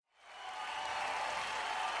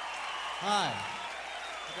Hi.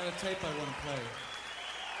 I got a tape I want to play.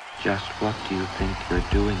 Just what do you think you're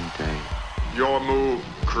doing, Dave? Your move,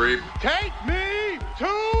 creep. Take me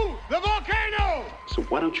to the volcano! So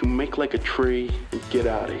why don't you make like a tree and get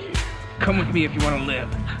out of here? Come with me if you want to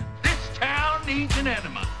live. This town needs an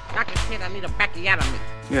enema. Dr. Kid, I need a backiotomy.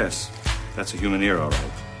 Yes, that's a human ear, all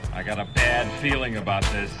right. I got a bad feeling about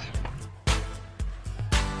this.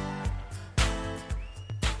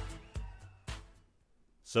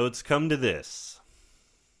 So it's come to this.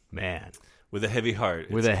 Man. With a heavy heart.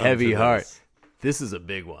 With a heavy heart. This is a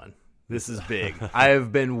big one. This is big. I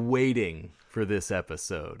have been waiting for this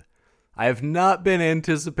episode. I have not been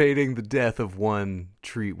anticipating the death of one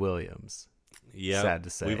Treat Williams. Yeah. Sad to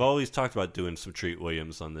say. We've always talked about doing some Treat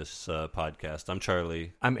Williams on this podcast. I'm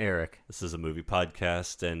Charlie. I'm Eric. This is a movie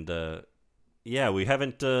podcast. And we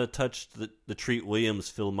haven't touched the Treat Williams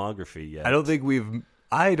filmography yet. I don't think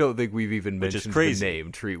we've even mentioned the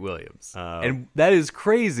name Treat Williams. And that is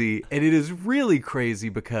crazy. And it is really crazy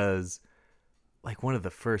because, like, one of the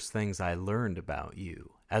first things I learned about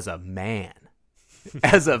you as a man,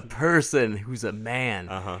 as a person who's a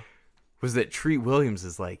man, was that Treat Williams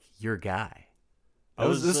is, like, your guy.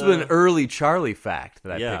 This is an early Charlie fact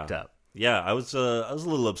that I picked up. Yeah, I was a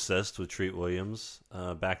little obsessed with Treat Williams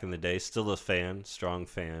back in the day. Still a fan, strong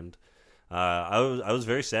fan. I was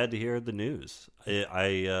very sad to hear the news.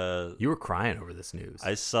 You were crying over this news.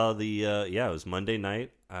 I saw it was Monday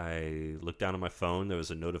night. I looked down on my phone. There was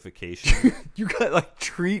a notification. You got like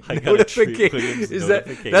Treat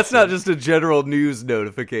notification. That's not just a general news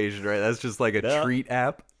notification, right? That's just like a Treat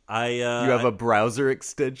app. You have a browser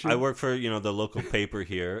extension. I work for the local paper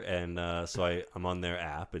here, and so I'm on their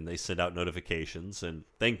app, and they send out notifications. And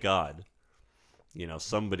thank God.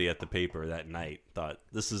 Somebody at the paper that night thought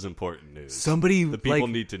this is important news. The people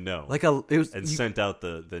need to know. Sent out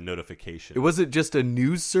the notification. It wasn't just a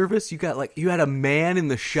news service. You had a man in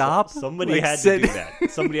the shop. Somebody had to do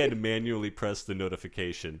that. Somebody had to manually press the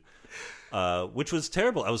notification, which was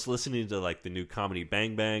terrible. I was listening to like the new comedy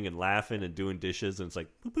Bang Bang and laughing and doing dishes, and it's like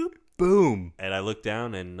boop boop boom. And I looked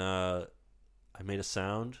down and I made a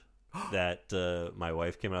sound that my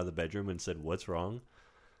wife came out of the bedroom and said, "What's wrong?"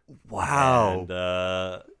 Wow.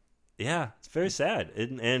 And it's very sad.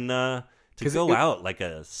 And to go out like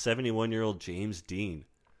a 71-year-old James Dean.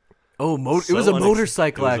 Oh, it was a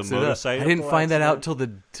motorcycle accident. I didn't find that out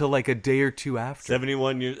till like a day or two after.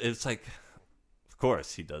 71 years. It's like, of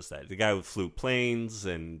course he does that. The guy who flew planes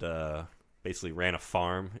and basically ran a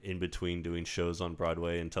farm in between doing shows on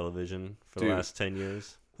Broadway and television for the last 10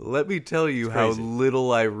 years. Let me tell you how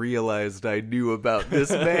little I realized I knew about this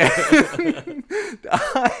man.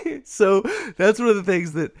 So that's one of the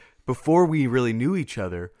things that before we really knew each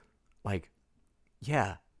other,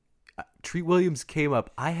 Treat Williams came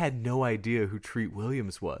up. I had no idea who Treat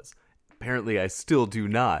Williams was. Apparently I still do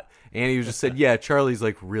not. And he just said, yeah, Charlie's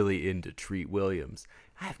like really into Treat Williams.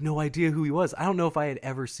 I have no idea who he was. I don't know if I had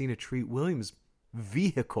ever seen a Treat Williams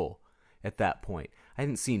vehicle at that point. I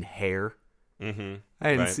hadn't seen Hair. Mm-hmm. I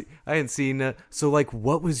hadn't seen. So, like,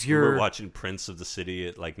 what was your? We were watching Prince of the City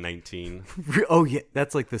at like 19. Oh yeah,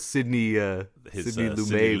 that's like the Sidney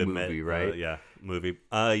Lumet movie, right? Movie.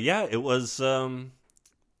 It was.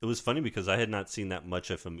 It was funny because I had not seen that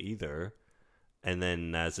much of him either, and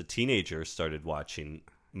then as a teenager, started watching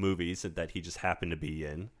movies that he just happened to be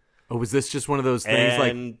in. Oh, was this just one of those things?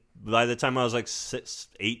 And by the time I was like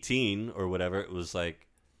 18 or whatever, it was like.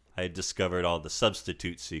 I had discovered all the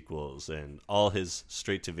Substitute sequels and all his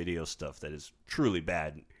straight-to-video stuff that is truly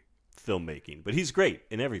bad filmmaking. But he's great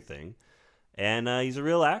in everything. And he's a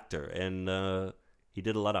real actor. And he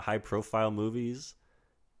did a lot of high-profile movies.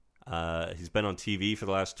 He's been on TV for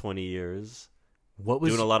the last 20 years.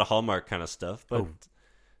 Doing a lot of Hallmark kind of stuff. But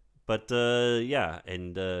then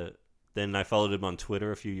I followed him on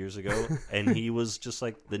Twitter a few years ago. And he was just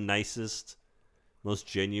like the nicest, most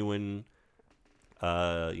genuine...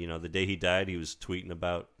 the day he died, he was tweeting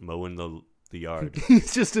about mowing the yard.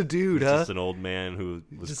 He's just a dude, Just an old man who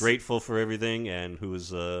was grateful for everything and who was,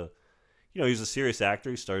 he was a serious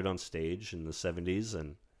actor. He started on stage in the 70s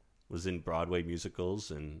and was in Broadway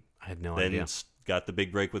musicals. And I had no idea. Then got the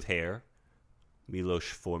big break with Hair, Milos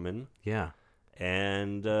Forman. Yeah.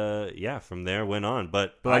 And, from there went on.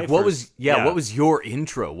 But what was your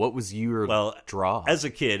intro? What was your draw? As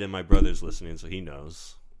a kid, and my brother's listening, so he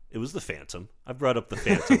knows. It was the Phantom. I've brought up the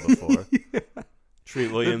Phantom before. Yeah.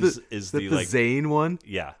 Treat Williams is the Zane one.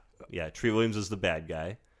 Yeah. Treat Williams is the bad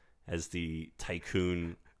guy, as the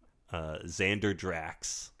tycoon Xander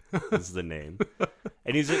Drax is the name,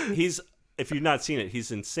 and he's if you've not seen it,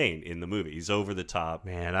 he's insane in the movie. He's over the top.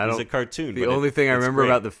 Man, he's a cartoon. The only thing I remember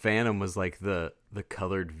about the Phantom was like the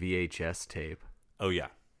colored VHS tape. Oh yeah,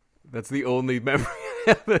 that's the only memory I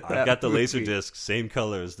have of I've got the movie. Laserdisc, same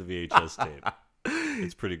color as the VHS tape.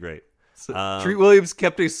 It's pretty great. So, Treat Williams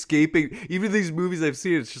kept escaping. Even these movies I've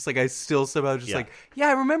seen, it's just like I still somehow just like, yeah,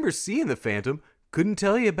 I remember seeing the Phantom. Couldn't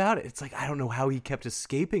tell you about it. It's like, I don't know how he kept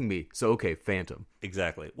escaping me. So, okay, Phantom.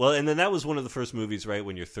 Exactly. Well, and then that was one of the first movies, right,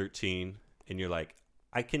 when you're 13 and you're like,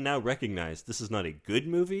 I can now recognize this is not a good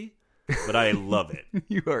movie, but I love it.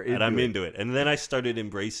 You are into it. And I'm into it. And then I started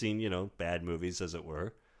embracing, bad movies, as it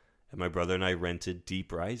were. And my brother and I rented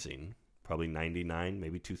Deep Rising, probably 99,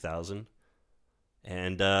 maybe 2000.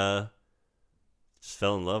 And just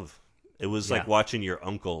fell in love. It was like watching your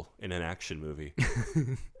uncle in an action movie.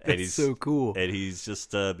 And he's so cool. And he's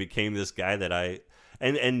just became this guy that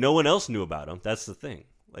and no one else knew about him. That's the thing.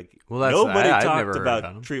 Like, nobody talked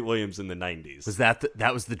about Treat Williams in the 90s. Was that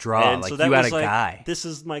was the draw? And like, so that you had was a like, guy. This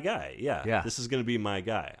is my guy. Yeah. This is going to be my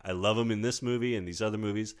guy. I love him in this movie and these other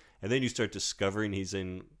movies. And then you start discovering he's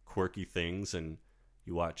in quirky things, and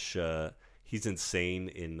you watch. He's insane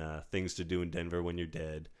in Things to Do in Denver When You're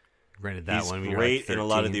Dead. Rented that he's one. He's great in a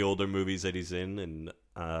lot of the older movies that he's in, and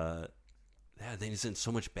then he's in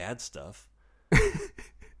so much bad stuff.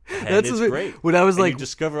 And it's great. When I was you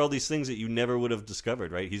discover all these things that you never would have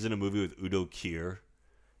discovered, right? He's in a movie with Udo Kier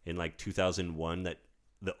in like 2001 that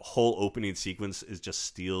the whole opening sequence is just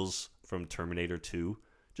steals from Terminator 2.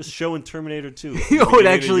 Just showing Terminator 2. It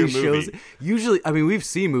actually shows. Usually, I mean, we've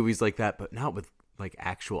seen movies like that, but not with like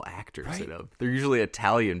actual actors in them. They're usually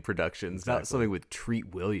Italian productions, not something with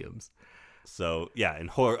Treat Williams. So yeah, and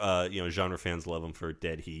horror, genre fans love him for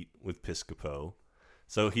Dead Heat with Piscopo.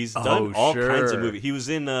 So he's done all kinds of movies. He was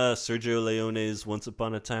in Sergio Leone's Once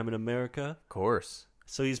Upon a Time in America. Of course.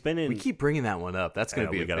 So he's been in. We keep bringing that one up. That's going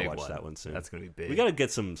to be a big one. We got to watch that one soon. That's going to be big. We got to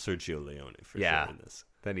get some Sergio Leone for sure in this.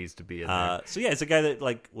 That needs to be in there. So yeah, it's a guy that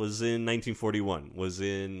like was in 1941, was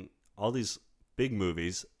in all these big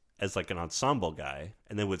movies as like an ensemble guy,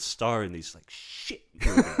 and then would star in these like shit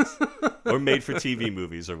movies or made for TV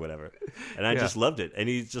movies or whatever. And I just loved it. And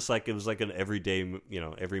he's just like, it was like an everyday,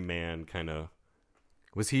 every man kind of.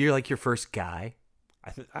 Was he like your first guy?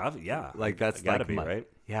 Yeah. Like that's gotta like be, right?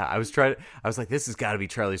 Yeah, I was like, this has got to be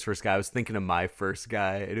Charlie's first guy. I was thinking of my first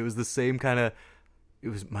guy, and it was the same kind of.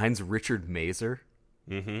 Mine's Richard Mazer.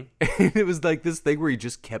 Mm-hmm. And it was like this thing where he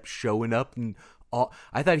just kept showing up, and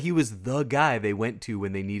I thought he was the guy they went to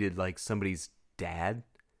when they needed like somebody's dad.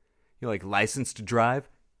 Like License to Drive,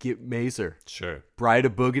 get Mazer. Sure. Bride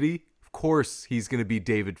of Boogity. Of course, he's going to be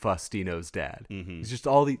David Faustino's dad. Mm-hmm. He's just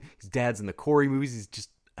his dad's in the Corey movies. He's just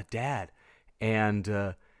a dad. And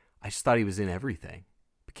I just thought he was in everything.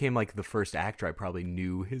 Became like the first actor I probably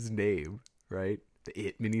knew his name, right? The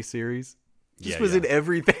It miniseries. Just was in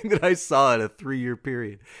everything that I saw in a 3-year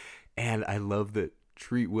period. And I love that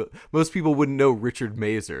most people wouldn't know Richard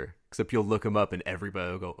Mazer, except you'll look him up and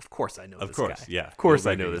everybody will go, of course I know this guy. Yeah. Of course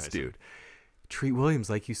I know this dude. Treat Williams,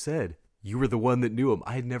 like you said. You were the one that knew him.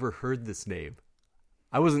 I had never heard this name.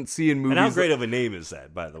 I wasn't seeing movies. And how great of a name is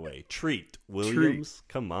that, by the way? Treat Williams?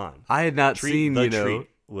 Come on. I had not seen, Treat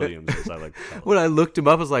Williams, as I like to call him. When I looked him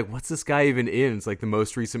up, I was like, what's this guy even in? It's like the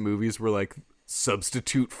most recent movies were like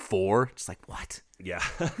Substitute 4. Just like, what? Yeah.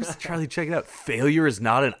 Charlie, check it out. Failure is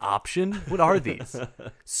not an option? What are these?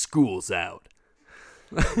 School's Out.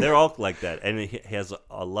 They're all like that. And he has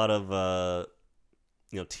a lot of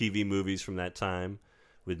TV movies from that time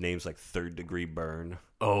with names like Third Degree Burn.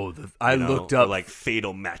 Oh, I looked up like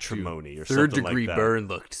Fatal Matrimony or Third something like that. Degree Burn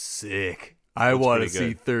looked sick. I want to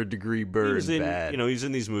see Third Degree Burn bad. He's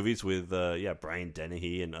in these movies with Brian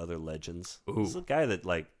Dennehy and other legends. Ooh. He's a guy that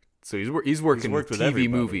so he's working with TV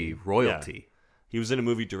movie royalty. Yeah. He was in a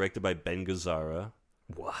movie directed by Ben Gazzara.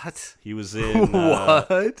 What? He was in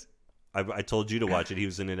what? I told you to watch it. He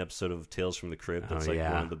was in an episode of Tales from the Crypt. That's one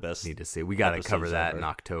of the best. Need to see. We got to cover that in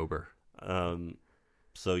October.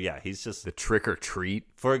 So yeah, he's just the Trick or Treat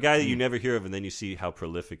for a guy that you never hear of, and then you see how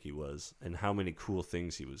prolific he was and how many cool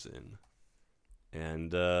things he was in,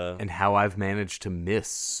 and how I've managed to miss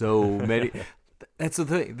so many. That's the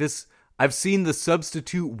thing. I've seen The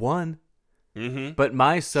Substitute 1, but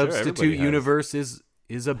my Substitute universe is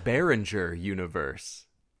a Berenger universe,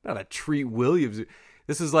 not a Treat Williams.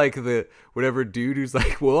 This is like the whatever dude who's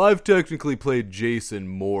like, well, I've technically played Jason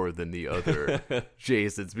more than the other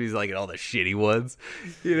Jasons, but he's like in all the shitty ones.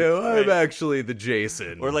 I'm actually the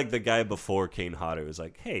Jason. Or like the guy before Kane Hodder was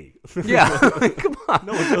like, hey. Yeah, come on.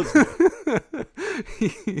 No one knows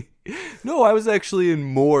that. No, I was actually in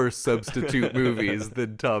more Substitute movies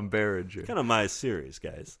than Tom Berenger. Kind of my series,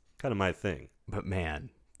 guys. Kind of my thing. But man,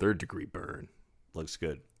 Third Degree Burn. Looks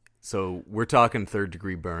good. So we're talking Third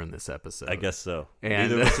Degree Burn this episode. I guess so. And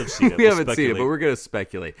neither of us have seen it. We haven't seen it, but we're going to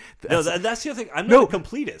speculate. That's the other thing. I'm not a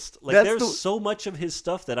completist. Like, there's so much of his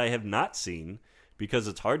stuff that I have not seen because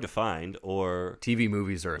it's hard to find, or TV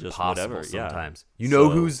movies are just impossible whatever. sometimes. You know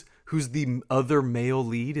who's the other male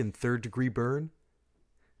lead in Third Degree Burn?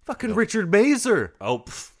 Fucking Richard Mazer. Oh,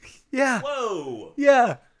 yeah. Whoa.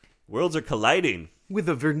 Yeah. Worlds are colliding. With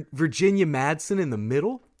a Virginia Madsen in the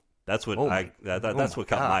middle? That's what that's what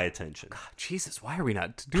caught my attention. God, Jesus, why are we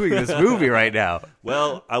not doing this movie right now?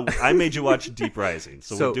 Well, I made you watch Deep Rising,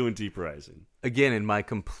 so we're doing Deep Rising. Again, in my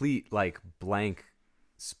complete blank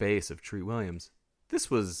space of Treat Williams, this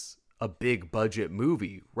was a big budget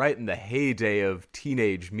movie right in the heyday of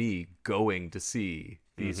teenage me going to see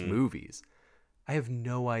these movies. I have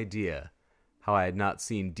no idea how I had not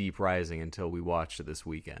seen Deep Rising until we watched it this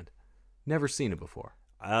weekend. Never seen it before.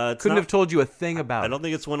 Couldn't have told you a thing about it. I don't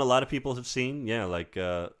think it's one a lot of people have seen. Yeah, like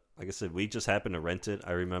I said, we just happened to rent it,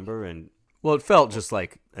 I remember. Well, it felt just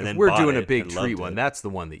like, and if we're doing a big treat one, that's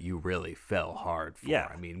the one that you really fell hard for. Yeah.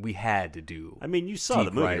 I mean, we had to do you saw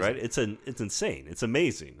the movie, right? It's insane. It's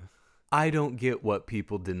amazing. I don't get what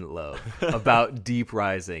people didn't love about Deep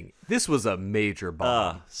Rising. This was a major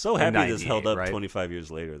bomb. So happy this held up 25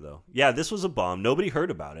 years later, though. Yeah, this was a bomb. Nobody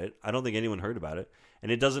heard about it. I don't think anyone heard about it.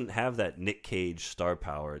 And it doesn't have that Nick Cage star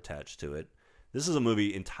power attached to it. This is a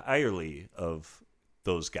movie entirely of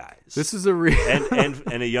those guys. This is a real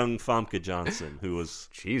and a young Famke Janssen who was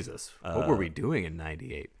Jesus. What were we doing in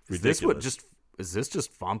 '98? Is this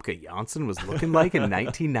just Famke Janssen was looking like in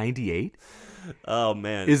 1998? Oh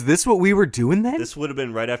man, is this what we were doing then? This would have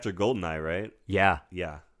been right after GoldenEye, right? Yeah.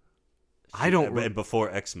 And before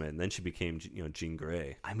X-Men, then she became Jean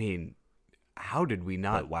Grey. I mean, how did we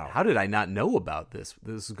not? Wow. How did I not know about this?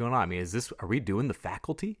 This is going on. I mean, are we doing The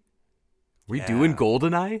Faculty? Are we doing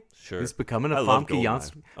GoldenEye? Sure. It's becoming a Famke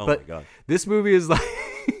Janssen. Oh my god. This movie is like,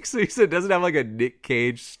 so you said it doesn't have like a Nick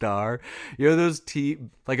Cage star. You know those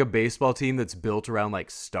like a baseball team that's built around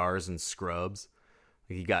like stars and scrubs.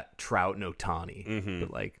 Like you got Trout and Ohtani,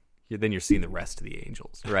 but like then you're seeing the rest of the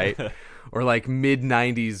Angels, right? Or like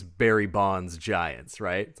mid-90s Barry Bonds Giants,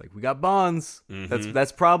 right? It's like we got Bonds.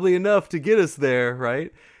 That's probably enough to get us there,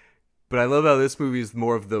 right? But I love how this movie is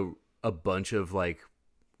more of a bunch of like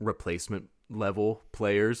replacement level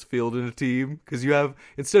players fielding a team, because you have,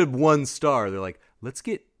 instead of one star, they're like, let's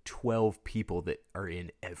get 12 people that are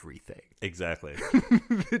in everything. Exactly.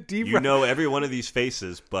 Know every one of these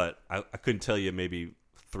faces, but I couldn't tell you maybe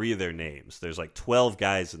 3 of their names. There's like 12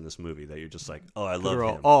 guys in this movie that you're just like, oh, I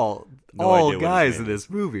love him. All guys in this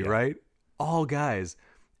movie, right? All guys.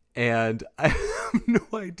 And I have no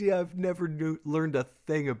idea. I've never learned a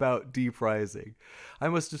thing about Deep Rising. I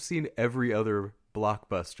must have seen every other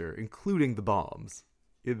blockbuster, including the bombs,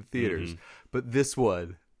 in theaters. But this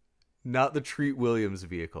one, not the Treat Williams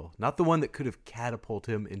vehicle, not the one that could have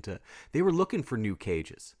catapulted him into... They were looking for new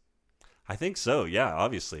Cages. I think so, yeah,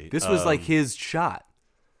 obviously. This was like his shot.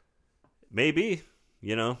 Maybe.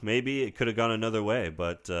 Maybe it could have gone another way,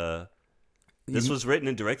 but this was written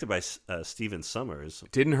and directed by Stephen Sommers.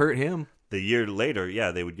 Didn't hurt him. The year later,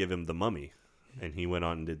 they would give him The Mummy, and he went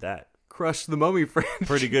on and did that. Crushed the Mummy franchise.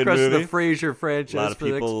 Pretty good Crushed movie. The Frasier franchise. A lot of for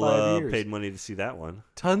the people next 5 years. paid money to see that one.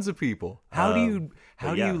 Tons of people. How do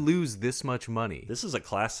you lose this much money? This is a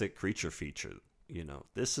classic creature feature.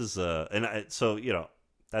 This is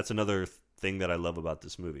that's another thing that I love about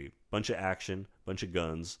this movie. Bunch of action, bunch of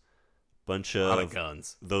guns, bunch of, a lot of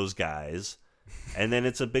guns. Those guys, and then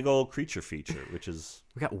it's a big old creature feature, which is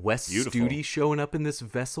we got Wes beautiful. Studi showing up in this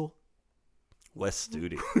vessel. Wes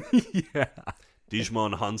Studi. Yeah.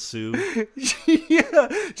 Djimon Hounsou. Yeah.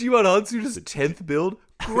 Djimon Hounsou, just 10th build.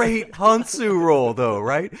 Great Hounsou role, though,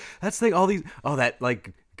 right? That's the thing. That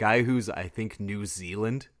like guy who's, I think, New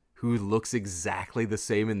Zealand, who looks exactly the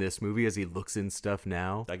same in this movie as he looks in stuff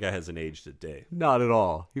now. That guy hasn't aged a day. Not at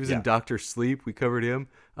all. He was in Dr. Sleep. We covered him.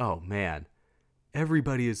 Oh, man.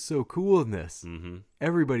 Everybody is so cool in this.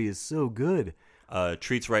 Everybody is so good.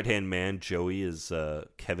 Treat's right-hand man, Joey, is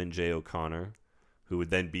Kevin J. O'Connor, who would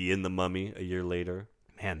then be in The Mummy a year later.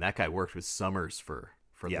 Man, that guy worked with Summers for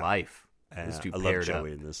life. Those two I love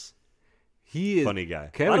Joey in this. He is funny guy.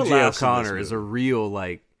 Kevin J. O'Connor is a real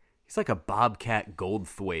he's like a Bobcat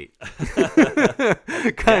Goldthwait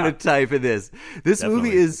kind of type in this. This Definitely.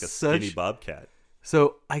 movie is like a such skinny Bobcat.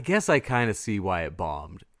 So I guess I kind of see why it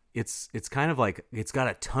bombed. It's kind of like it's got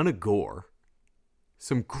a ton of gore,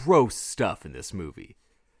 some gross stuff in this movie.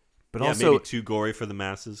 But also maybe too gory for the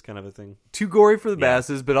masses, kind of a thing. Too gory for the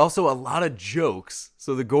masses, but also a lot of jokes.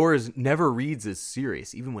 So the gore never reads as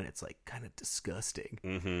serious, even when it's like kind of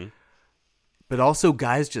disgusting. but also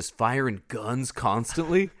guys just firing guns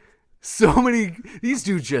constantly. So many, these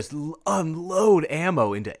dudes just unload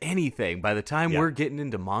ammo into anything. By the time we're getting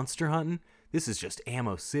into monster hunting, this is just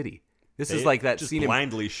ammo city. This is like that just scene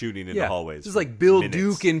blindly shooting in the hallways. This is like Bill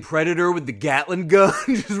Duke in Predator with the Gatling gun,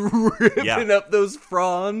 just ripping up those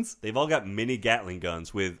fronds. They've all got mini Gatling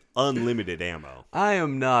guns with unlimited ammo. I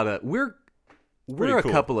am not a. We're a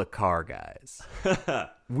cool. couple of car guys.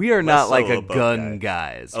 We are not like a gun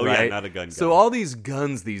guys. Oh right? yeah, not a gun guy. So all these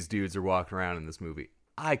guns these dudes are walking around in this movie,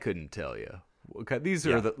 I couldn't tell you. Okay, these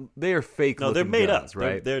are they are fake. No, they're made guns, up,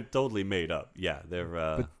 right? They're totally made up. Yeah,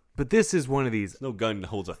 they're. But this is one of these. No gun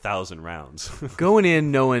holds 1,000 rounds. Going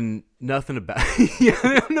in knowing nothing about.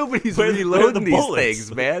 Nobody's reloading these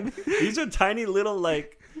things, man. These are tiny little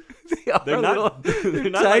like. They're not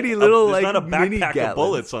tiny like little there's like not a mini backpack of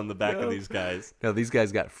bullets on the back of these guys. No, these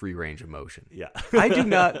guys got free range of motion. Yeah, I do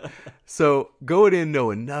not. So going in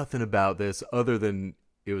knowing nothing about this other than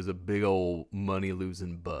it was a big old money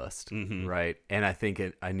losing bust, right? And I think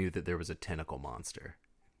I knew that there was a tentacle monster.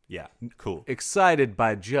 Yeah, cool. Excited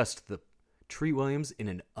by just the Treat Williams in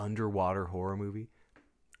an underwater horror movie.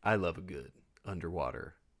 I love a good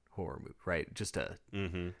underwater horror movie, right? Just a.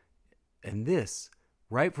 And this,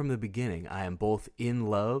 right from the beginning, I am both in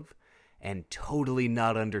love and totally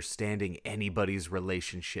not understanding anybody's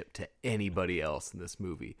relationship to anybody else in this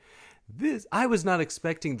movie. I was not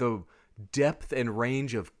expecting the depth and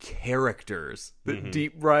range of characters that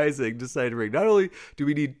Deep Rising decided to bring. Not only do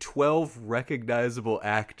we need 12 recognizable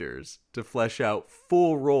actors to flesh out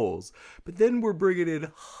full roles, but then we're bringing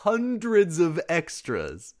in hundreds of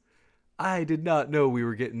extras. I did not know we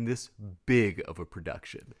were getting this big of a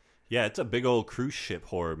production. Yeah, it's a big old cruise ship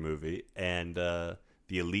horror movie, and the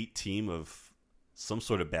elite team of some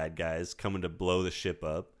sort of bad guys coming to blow the ship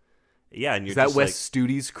up. Yeah, and you're is that just Wes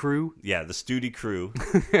Studi's crew? Yeah, the Studi crew.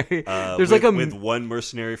 There's with one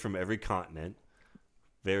mercenary from every continent.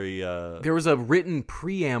 Very. There was a written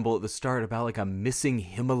preamble at the start about like a missing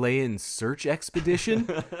Himalayan search expedition.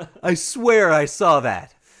 I swear I saw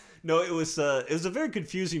that. No, it was a very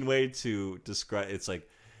confusing way to describe.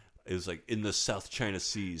 It was like in the South China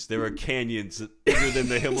Seas there are canyons bigger than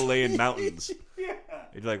the Himalayan mountains.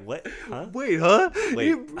 You're like, what? Huh? Wait, huh?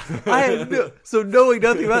 Wait. So knowing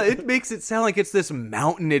nothing about it makes it sound like it's this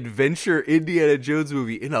mountain adventure Indiana Jones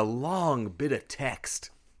movie in a long bit of text.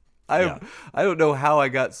 I don't know how I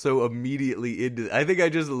got so immediately into it. I think I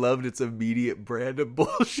just loved its immediate brand of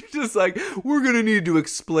bullshit. Just like, we're going to need to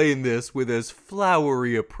explain this with as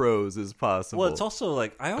flowery a prose as possible. Well, it's also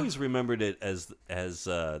like, I always remembered it as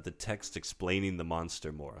the text explaining the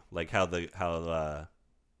monster more. Like how the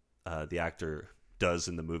actor does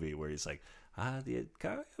in the movie where he's like, the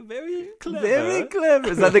car, very clever. Very clever.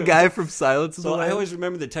 Is that the guy from Silence of the Lambs? I always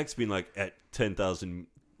remember the text being like, at 10,000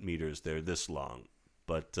 meters, they're this long.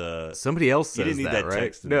 But somebody else says didn't need that right?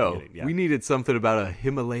 text in the No, beginning. Yeah. we needed something about a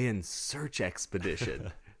Himalayan search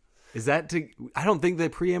expedition. Is that to? I don't think the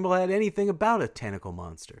preamble had anything about a tentacle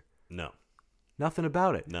monster. No. Nothing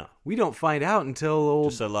about it. No. We don't find out until old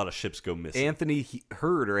just a lot of ships go missing. Anthony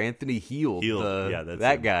Heard or Anthony Heald. That's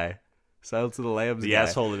that him. guy. Silence of the Lambs. The guy.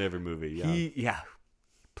 asshole in every movie. Yeah.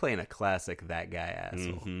 Playing a classic that guy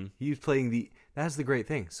asshole. Mm-hmm. He's playing that's the great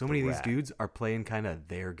thing. So many of these rat. dudes are playing kind of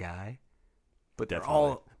their guy. But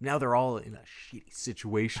Definitely. they're all in a shitty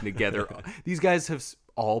situation together. These guys have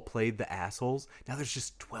all played the assholes. Now there's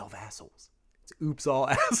just 12 assholes. It's oops all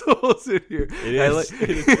assholes in here. It is. It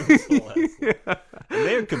is oops all assholes. Yeah. And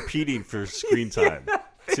they're competing for screen time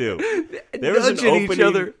too. There's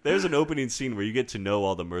an opening scene where you get to know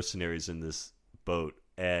all the mercenaries in this boat.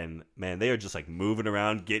 And man, they are just like moving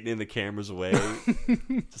around, getting in the camera's way,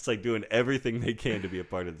 just like doing everything they can to be a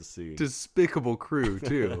part of the scene. Despicable crew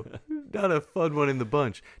too. Not a fun one in the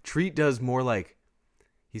bunch. Treat does more like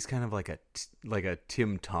he's kind of like a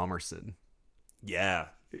Tim Thomerson. Yeah,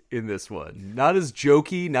 in this one, not as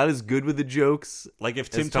jokey, not as good with the jokes. Like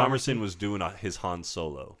if Tim Thomerson was doing his Han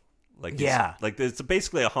Solo, like it's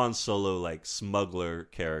basically a Han Solo like smuggler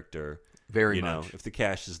character. Very much. Know, if the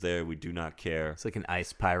cash is there, we do not care. It's like an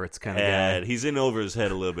Ice Pirates kind of guy. And he's in over his head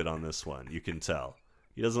a little bit on this one. You can tell.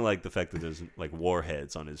 He doesn't like the fact that there's like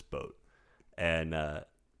warheads on his boat. And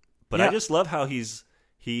but I just love how he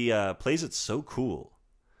plays it so cool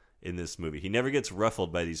in this movie. He never gets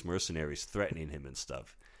ruffled by these mercenaries threatening him and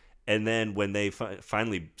stuff. And then when they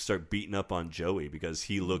finally start beating up on Joey because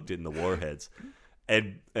he looked in the warheads,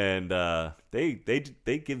 and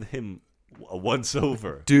they give him a once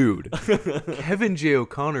over. Dude, Kevin J.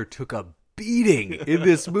 O'Connor took a beating in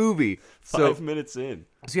this movie. 5 minutes in.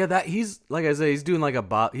 So yeah, he's like I say, he's doing like a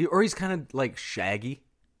Bob, or he's kind of like Shaggy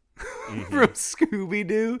from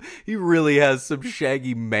Scooby-Doo. He really has some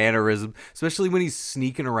Shaggy mannerism, especially when he's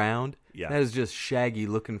sneaking around. Yeah. That is just Shaggy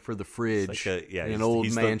looking for the fridge in an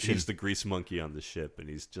old mansion. He's the grease monkey on the ship, and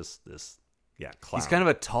he's just this, clown. He's kind of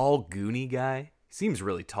a tall, goony guy. He seems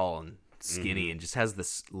really tall and skinny and just has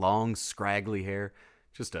this long, scraggly hair.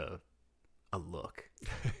 Just a look.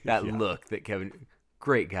 That look that Kevin...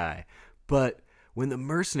 Great guy. But when the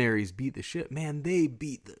mercenaries beat the ship, man, they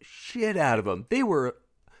beat the shit out of them. They were...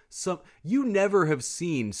 You never have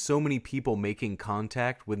seen so many people making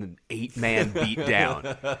contact with an 8-man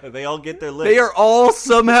beatdown. They all get their licks. They are all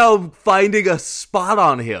somehow finding a spot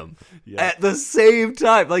on him at the same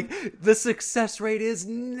time. Like, the success rate is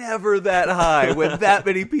never that high when that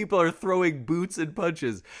many people are throwing boots and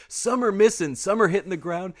punches. Some are missing, some are hitting the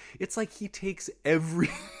ground. It's like he takes every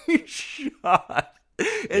shot.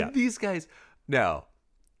 And these guys... Now,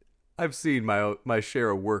 I've seen my share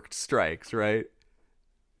of worked strikes, right?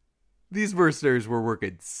 These mercenaries were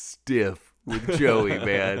working stiff with Joey,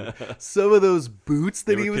 man. Some of those boots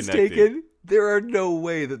that he was taking, there are no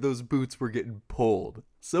way that those boots were getting pulled.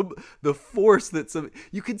 The force that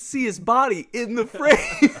you could see his body in the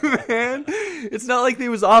frame, man. It's not like they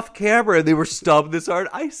was off camera and they were stomping this hard.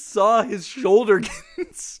 I saw his shoulder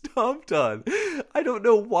getting stomped on. I don't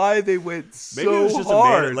know why they went so maybe it was just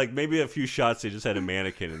hard. Maybe a few shots they just had a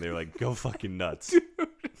mannequin and they were like, go fucking nuts.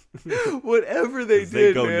 Dude, whatever they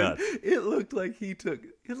did, go man, nuts. it looked like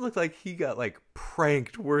he got like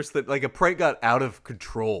pranked worse than like a prank got out of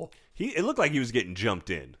control. It looked like he was getting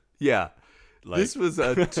jumped in. Yeah. This was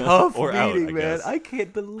a tough or beating, out, man. I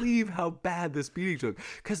can't believe how bad this beating took.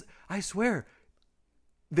 Because I swear,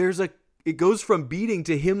 it goes from beating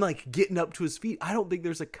to him like getting up to his feet. I don't think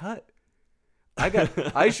there's a cut.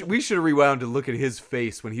 We should have rewound to look at his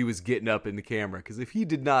face when he was getting up in the camera. Because if he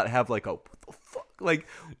did not have like what the fuck, like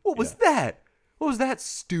what was that? What was that,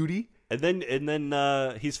 Stootie? And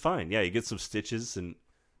then he's fine. Yeah, he gets some stitches and.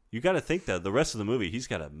 You got to think that the rest of the movie, he's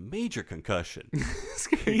got a major concussion.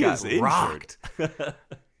 He is rocked.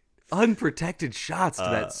 Unprotected shots to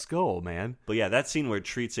that skull, man. But yeah, that scene where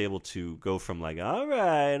Treat's able to go from like, all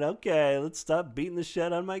right, okay, let's stop beating the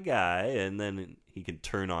shit on my guy, and then he can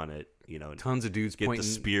turn on it, tons of dudes get pointing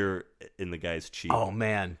the spear in the guy's cheek. Oh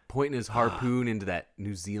man, pointing his harpoon into that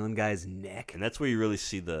New Zealand guy's neck, and that's where you really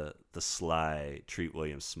see the sly Treat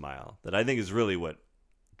Williams smile. That I think is really what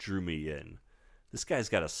drew me in. This guy's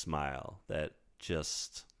got a smile that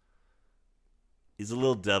just... He's a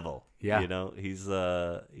little devil. Yeah. He's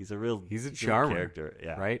a charmer character.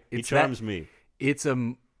 Yeah. Right? He charms me.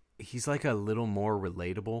 He's like a little more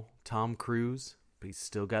relatable Tom Cruise, but he's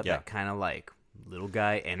still got that kind of like little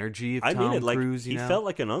guy energy of Tom Cruise. He felt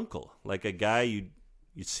like an uncle. Like a guy you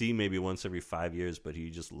see maybe once every 5 years, but he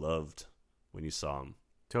just loved when you saw him.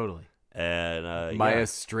 Totally. And my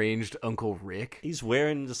estranged Uncle Rick. He's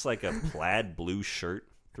wearing just like a plaid blue shirt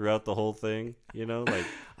throughout the whole thing, like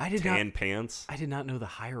tan pants. I did not know the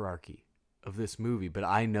hierarchy of this movie, but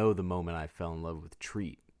I know the moment I fell in love with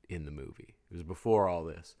Treat in the movie. It was before all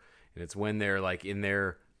this. And it's when they're like in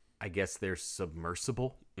their, I guess their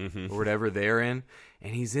submersible or whatever they're in.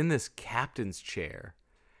 And he's in this captain's chair.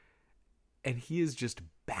 And he is just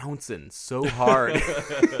bouncing so hard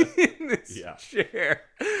in this chair.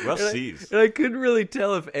 Rough seas. And I couldn't really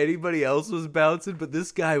tell if anybody else was bouncing, but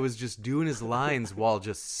this guy was just doing his lines while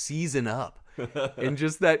just seizing up. And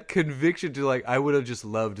just that conviction to like, I would have just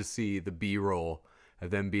loved to see the B-roll of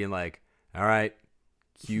them being like, all right,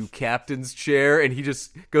 cue captain's chair. And he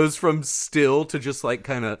just goes from still to just like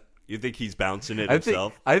kind of. You think he's bouncing it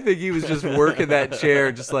himself? I think he was just working that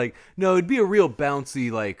chair just like, no, it'd be a real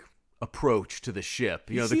bouncy like approach to the ship.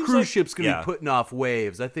 The cruise ship's gonna be putting off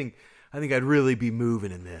waves. I think I'd really be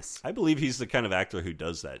moving in this. I believe he's the kind of actor who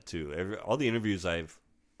does that too. All the interviews I've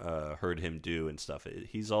heard him do and stuff,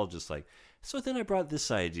 he's all just like, so then I brought this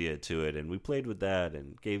idea to it and we played with that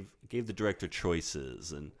and gave the director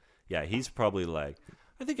choices, and he's probably like,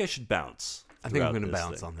 I think I should bounce. I think I'm gonna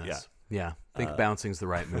bounce on this. Yeah. I think bouncing's the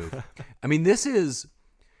right move. I mean,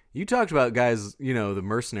 you talked about guys, the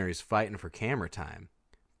mercenaries fighting for camera time.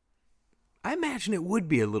 I imagine it would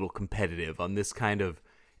be a little competitive on this kind of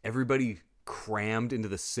everybody crammed into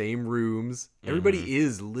the same rooms. Everybody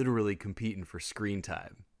is literally competing for screen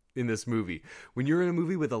time in this movie. When you're in a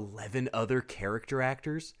movie with 11 other character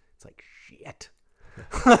actors, it's like, shit.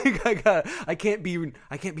 Like I can't be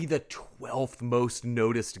the 12th most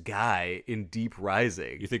noticed guy in Deep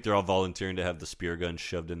Rising. You think they're all volunteering to have the spear gun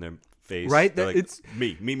shoved in their face? Right? Like, it's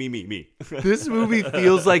me. This movie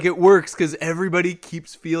feels like it works because everybody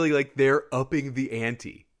keeps feeling like they're upping the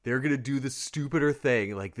ante. They're going to do the stupider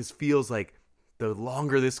thing. Like, this feels like the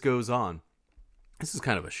longer this goes on. This is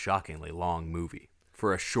kind of a shockingly long movie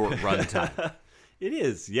for a short runtime. It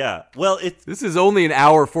is, yeah. Well, this is only an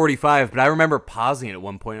hour 45, but I remember pausing it at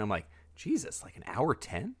one point. And I'm like, Jesus, like an hour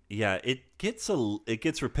 10? Yeah, it gets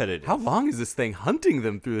repetitive. How long is this thing hunting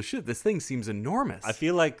them through the shit? This thing seems enormous. I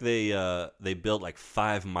feel like they built like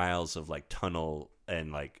 5 miles of like tunnel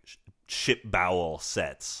and like ship bowel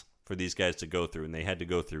sets for these guys to go through, and they had to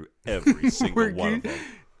go through every single one of them.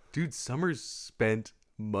 Dude, Summers spent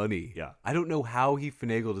money. Yeah. I don't know how he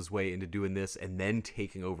finagled his way into doing this and then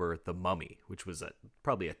taking over The Mummy, which was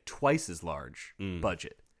probably a twice as large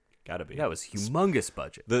budget. Gotta be. That was humongous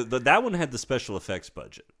budget. That one had the special effects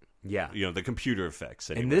budget. Yeah. You know, the computer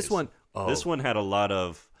effects. Anyways. And this one... This one had a lot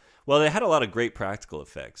of... Well, they had a lot of great practical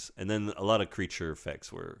effects, and then a lot of creature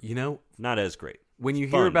effects were not as great. When you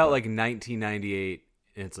hear about like 1998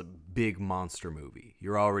 and it's a big monster movie,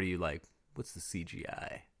 you're already like, what's the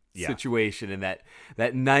CGI situation in that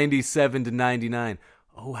 97 to 99?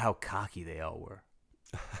 Oh, how cocky they all were.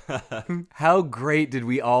 How great did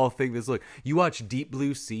we all think this looked? You watch Deep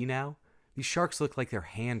Blue Sea now? These sharks look like they're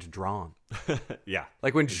hand drawn. Yeah.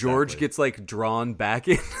 Like when George gets like drawn back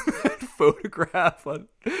into that photograph on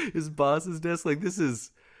his boss's desk. Like this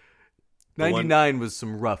is 99 was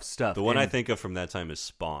some rough stuff. The one I think of from that time is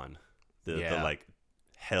Spawn. The like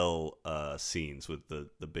hell scenes with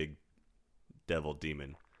the big devil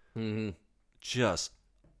demon. Mm-hmm. Just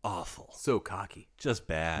awful. So cocky. Just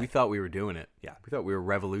bad. We thought we were doing it. Yeah. We thought we were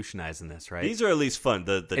revolutionizing this, right? These are at least fun.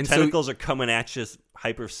 The tentacles are coming at you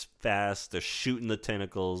hyper fast. They're shooting the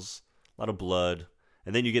tentacles. A lot of blood.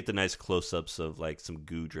 And then you get the nice close-ups of like some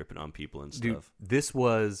goo dripping on people and stuff. Dude, this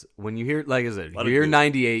was, when you hear, like I said, you hear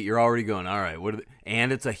 98, you're already going, all right,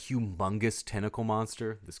 and it's a humongous tentacle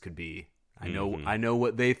monster. This could be, I know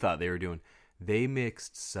what they thought they were doing. They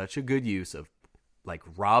mixed such a good use of like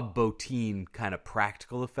Rob Bottin kind of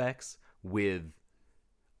practical effects with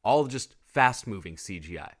all just fast-moving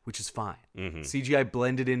CGI, which is fine. Mm-hmm. CGI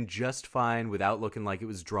blended in just fine without looking like it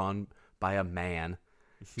was drawn by a man.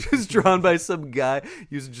 Just drawn by some guy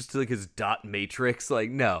using just like his dot matrix.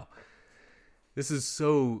 Like, no. This is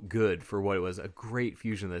so good for what it was. A great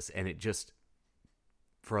fusion of this. And it just,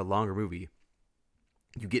 for a longer movie,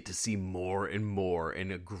 you get to see more and more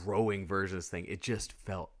in a growing version of this thing. It just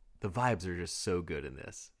felt, the vibes are just so good in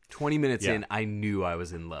this. 20 minutes in, I knew I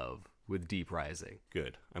was in love with Deep Rising.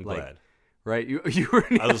 Good. I'm glad. Right? You were,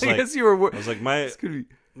 I was like,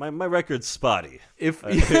 my record's spotty.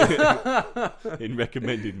 In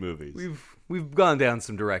recommended movies, we've gone down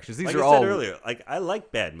some directions. These like are I all said earlier. Like I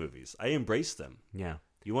like bad movies. I embrace them. Yeah.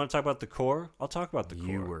 You want to talk about The Core? I'll talk about The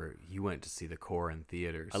Core. You went to see The Core in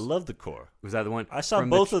theaters. I love The Core. Was that the one? I saw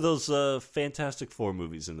both of those Fantastic Four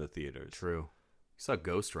movies in the theaters. True. You saw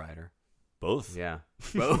Ghost Rider. Both? Yeah.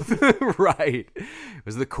 Both. Right.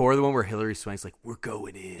 Was The Core the one where Hilary Swank's like, we're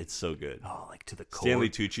going in? It's so good. Oh, like to the core. Stanley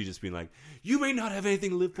Tucci just being like, you may not have anything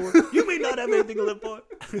to live for. You may not have anything to live for.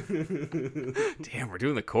 Damn, we're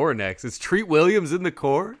doing The Core next. Is Treat Williams in The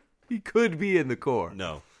Core? He could be in The Core.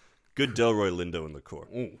 No. Good Delroy Lindo in The Core.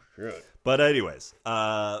 Oh, shit. But anyways.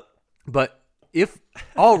 But if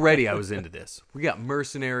already I was into this. We got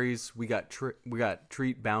mercenaries. We got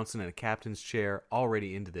Treat bouncing in a captain's chair.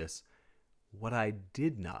 Already into this. What I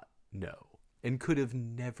did not know and could have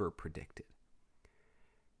never predicted,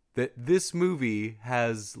 that this movie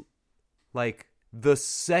has like the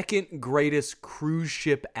second greatest cruise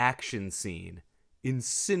ship action scene in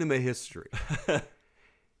cinema history.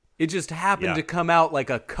 It just happened to come out like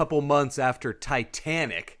a couple months after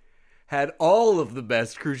Titanic had all of the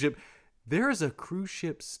best cruise ship. There is a cruise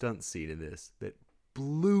ship stunt scene in this that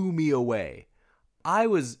blew me away. I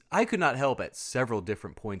could not help at several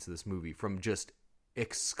different points of this movie from just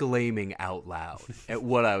exclaiming out loud at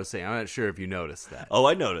what I was saying. I'm not sure if you noticed that. Oh,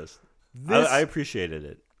 I noticed. I appreciated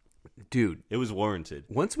it. Dude. It was warranted.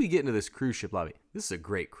 Once we get into this cruise ship lobby, this is a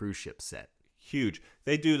great cruise ship set. Huge.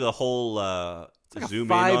 They do the whole like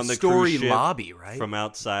zoom in on the cruise ship lobby, right? From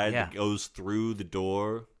outside that goes through the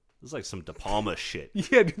door. It was like some De Palma shit.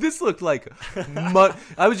 Yeah, dude, this looked like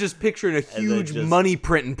I was just picturing a huge money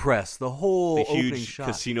printing press. The whole opening shot.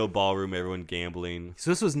 Casino ballroom, everyone gambling.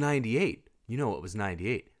 So this was 98. You know what was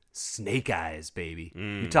 98? Snake Eyes, baby.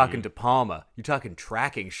 You're talking De Palma. You're talking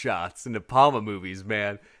tracking shots in De Palma movies,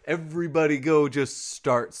 man. Everybody go just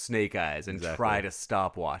start Snake Eyes and try to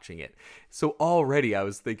stop watching it. So already I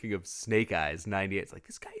was thinking of Snake Eyes, 98. It's like,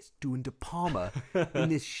 this guy's doing De Palma in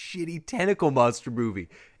this shitty tentacle monster movie.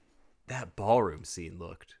 That ballroom scene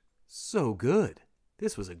looked so good.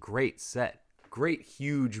 This was a great set. Great,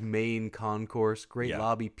 huge main concourse. Great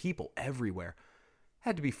lobby. People everywhere.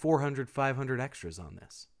 Had to be 400, 500 extras on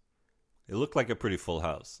this. It looked like a pretty full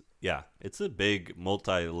house. Yeah, it's a big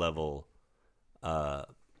multi-level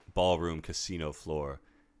ballroom casino floor.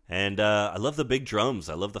 And I love the big drums.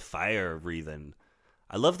 I love the fire breathing.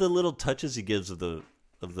 I love the little touches he gives of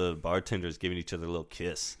the bartenders giving each other a little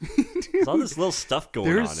kiss. There's all this little stuff going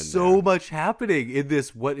on in there. There's so much happening in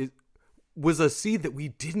this was a scene that we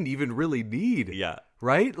didn't even really need. Yeah.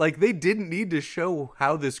 Right? Like, they didn't need to show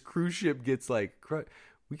how this cruise ship gets, like,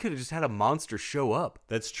 we could have just had a monster show up.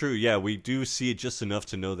 That's true. Yeah, we do see it just enough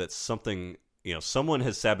to know that something, someone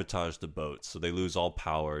has sabotaged the boat, so they lose all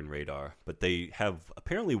power and radar. But they have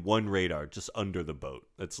apparently one radar just under the boat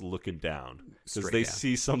that's looking down because they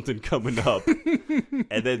see something coming up.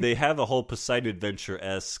 And then they have a whole Poseidon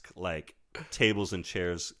Adventure-esque, like, tables and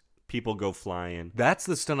chairs. People go flying. That's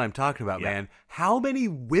the stunt I'm talking about, man. How many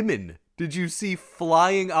women did you see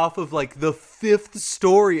flying off of, like, the 5th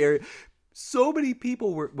story area? So many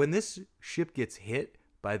people were, when this ship gets hit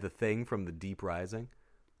by the thing from the Deep Rising.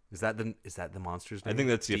 Is that the monster's name? I think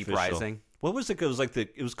that's the Deep official. Rising. What was it? It was like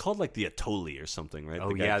it was called like the Atoli or something, right?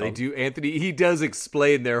 Oh yeah, they do. Anthony, he does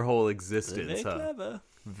explain their whole existence. Very clever.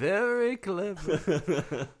 Very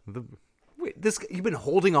clever. Wait, you've been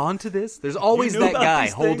holding on to this? There's always that guy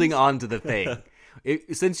holding on to the thing.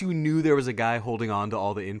 Since you knew there was a guy holding on to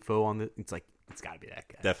all the info on it's like, it's got to be that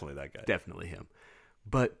guy. Definitely that guy. Definitely him.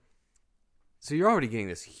 But, so you're already getting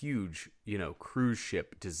this huge, cruise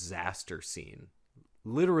ship disaster scene.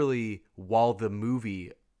 Literally, while the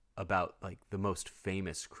movie about, like, the most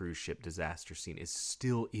famous cruise ship disaster scene is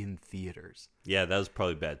still in theaters. Yeah, that was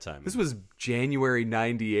probably bad timing. This was January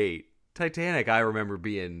 98. Titanic, I remember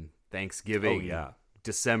being Thanksgiving,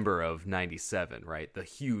 December of 97, right? The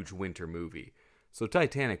huge winter movie. So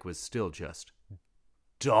Titanic was still just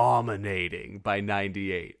dominating by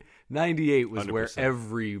 98. 98 was 100%. Where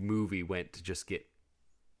every movie went to just get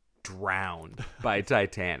drowned by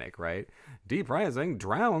Titanic, right? Deep Rising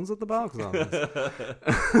drowns at the box office.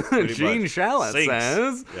 Gene Shalit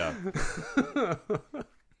says. Yeah.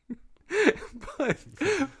 But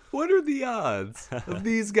what are the odds of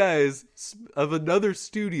these guys, of another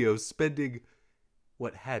studio spending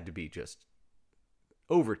what had to be just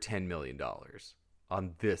over $10 million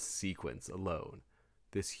on this sequence alone?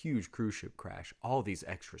 This huge cruise ship crash, all these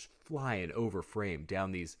extras flying over frame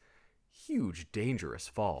down these huge, dangerous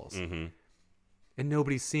falls. Mm-hmm. And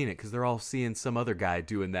nobody's seen it because they're all seeing some other guy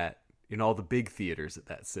doing that in all the big theaters at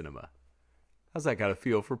that cinema. How's that gotta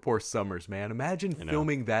feel for poor Summers, man? Imagine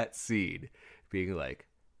filming that scene, being like,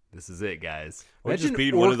 this is it, guys. Or just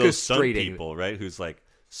being one of those stunt people, right? Who's like,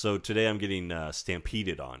 so today I'm getting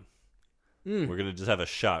stampeded on. We're going to just have a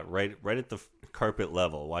shot right at the carpet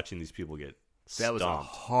level, watching these people get That was a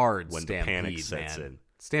hard when stampede, the panic sets in.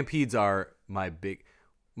 Stampedes are my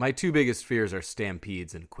two biggest fears are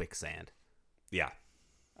stampedes and quicksand. Yeah.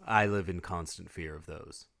 I live in constant fear of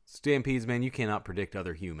those. Stampedes, man, you cannot predict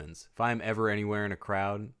other humans. If I'm ever anywhere in a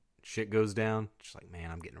crowd, shit goes down, just like,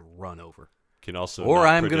 man, I'm getting run over. Can also or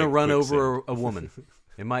I'm going to run over a woman.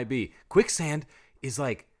 It might be. Quicksand is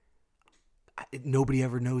like, nobody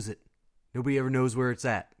ever knows it. Nobody ever knows where it's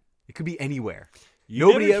at. It could be anywhere.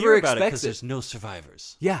 Nobody ever expects it. There's no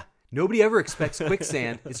survivors. Yeah. Nobody ever expects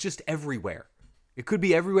quicksand. It's just everywhere. It could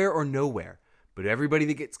be everywhere or nowhere. But everybody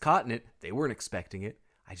that gets caught in it, they weren't expecting it.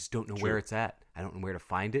 I just don't know where it's at. I don't know where to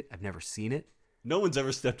find it. I've never seen it. No one's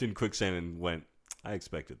ever stepped in quicksand and went, I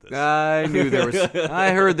expected this. I knew there was.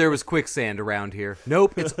 I heard there was quicksand around here.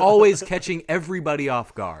 Nope. It's always catching everybody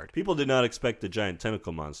off guard. People did not expect the giant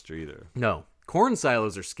tentacle monster either. No. Corn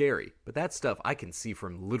silos are scary, but that stuff I can see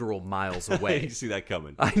from literal miles away. You see that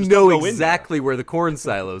coming. I know exactly where the corn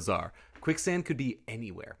silos are. Quicksand could be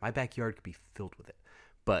anywhere. My backyard could be filled with it.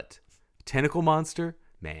 But tentacle monster,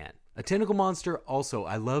 man. A tentacle monster also,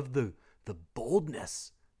 I love the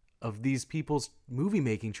boldness of these people's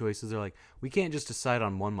movie-making choices. They're like, we can't just decide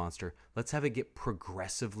on one monster. Let's have it get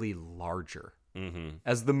progressively larger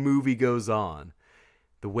as the movie goes on.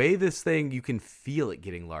 The way this thing, you can feel it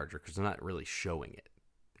getting larger because they're not really showing it.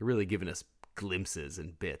 They're really giving us glimpses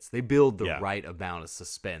and bits. They build the right amount of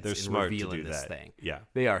suspense in revealing this thing. Yeah.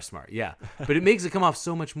 They are smart, yeah. But it makes it come off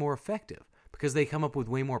so much more effective because they come up with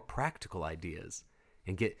way more practical ideas.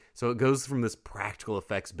 So it goes from this practical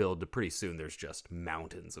effects build to pretty soon there's just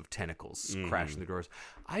mountains of tentacles crashing the doors.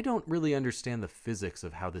 I don't really understand the physics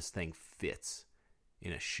of how this thing fits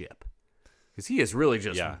in a ship. Because he is really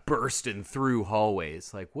just bursting through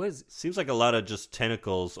hallways. Like, what is... Seems like a lot of just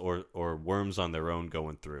tentacles or worms on their own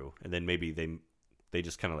going through. And then maybe they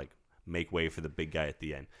just kind of like make way for the big guy at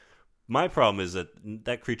the end. My problem is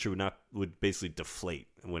that creature would basically deflate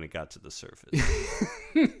when it got to the surface.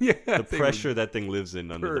 The pressure that thing lives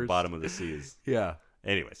in under the bottom of the sea is... Yeah.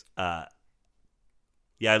 Anyways,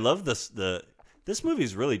 Yeah, I love this. This movie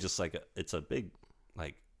is really just like it's a big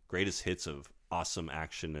like greatest hits of awesome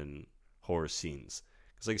action and horror scenes.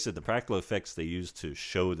 Because like I said, the practical effects they use to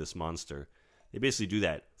show this monster, they basically do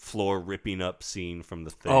that floor ripping up scene from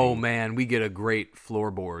the thing. Oh man, we get a great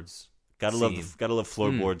floorboards. Gotta love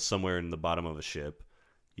floorboards somewhere in the bottom of a ship.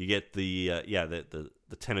 You get the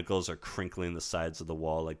tentacles are crinkling the sides of the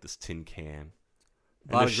wall like this tin can.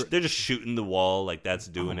 And they're just shooting the wall like that's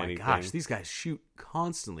doing anything. Oh my gosh, these guys shoot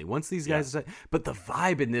constantly. Once these guys, but the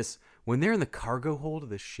vibe in this, when they're in the cargo hold of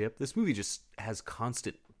the ship, this movie just has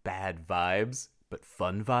constant bad vibes, but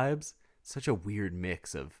fun vibes. Such a weird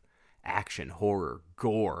mix of action, horror,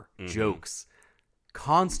 gore, jokes,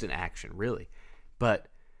 constant action, really. But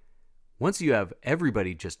once you have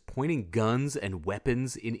everybody just pointing guns and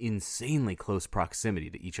weapons in insanely close proximity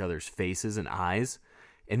to each other's faces and eyes,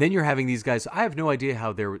 and then you're having these guys, I have no idea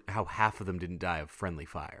how half of them didn't die of friendly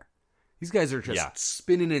fire. These guys are just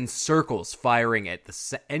spinning in circles, firing at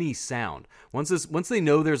any sound. Once they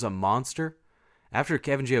know there's a monster, after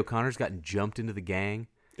Kevin J. O'Connor's gotten jumped into the gang,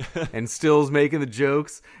 and Still's making the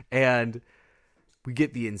jokes, and we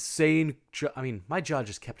get the insane. My jaw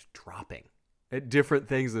just kept dropping at different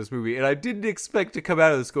things in this movie, and I didn't expect to come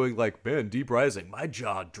out of this going like, man, Deep Rising, my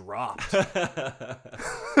jaw dropped.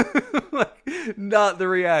 Like, not the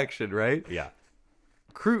reaction, right? Yeah.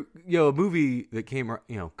 A movie that came,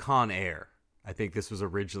 Con Air. I think this was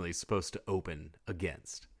originally supposed to open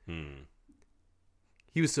against.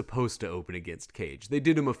 He was supposed to open against Cage. They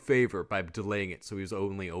did him a favor by delaying it, so he was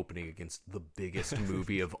only opening against the biggest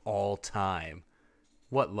movie of all time.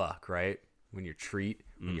 What luck, right? When you're Treat,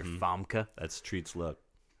 when you're Famke. That's Treat's luck.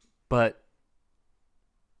 But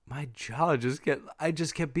my jaw I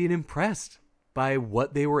just kept being impressed by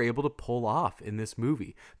what they were able to pull off in this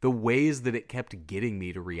movie. The ways that it kept getting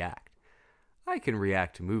me to react. I can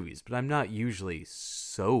react to movies, but I'm not usually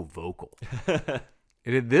so vocal.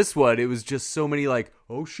 And in this one, it was just so many like,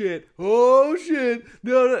 oh shit, no.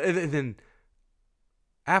 And then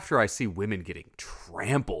after I see women getting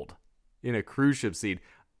trampled in a cruise ship scene,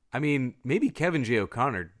 I mean, maybe Kevin J.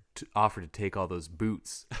 O'Connor offered to take all those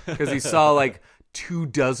boots because he saw like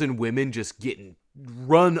 24 women just getting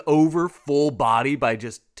run over full body by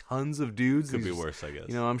just tons of dudes. Could be worse, I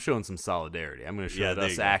guess. I'm showing some solidarity. I'm going to show that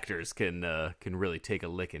us actors can really take a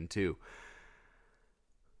licking too.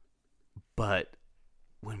 But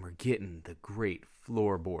when we're getting the great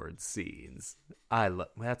floorboard scenes,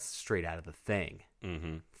 that's straight out of The Thing.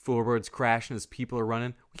 Floorboards crashing as people are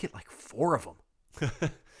running. We get like 4 of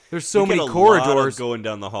them. There's so many corridors going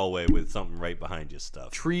down the hallway with something right behind you.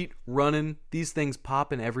 Stuff. Treat running. These things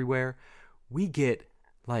popping everywhere. We get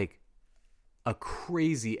like a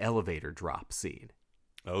crazy elevator drop scene.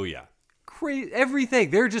 Oh yeah, crazy everything.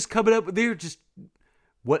 They're just coming up. They're just.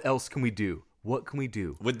 What else can we do? What can we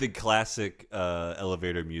do? With the classic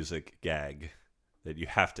elevator music gag that you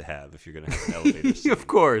have to have if you're going to have an elevator scene. Of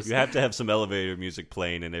course. You have to have some elevator music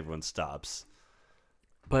playing and everyone stops.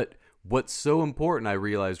 But what's so important, I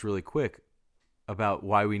realized really quick, about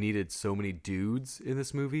why we needed so many dudes in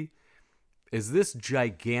this movie, is this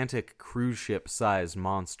gigantic cruise ship-sized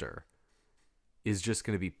monster is just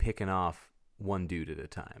going to be picking off one dude at a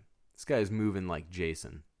time. This guy is moving like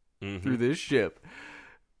Jason through this ship.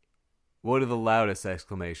 One of the loudest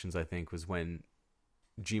exclamations, I think, was when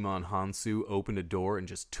Jimon Hansu opened a door and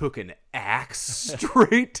just took an axe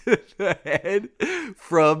straight to the head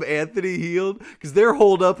from Anthony Heald, because they're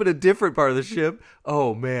holed up in a different part of the ship.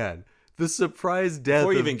 Oh, man. The surprise death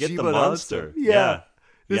Before you of even get Jimon the monster. Hansu. Yeah.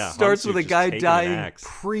 This starts Hansu with a guy dying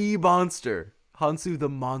pre pre-monster. Hansu, the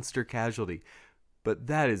monster casualty. But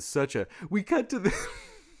that is such a... We cut to the...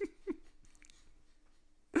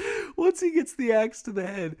 Once he gets the axe to the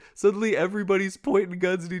head, suddenly everybody's pointing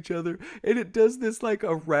guns at each other, and it does this like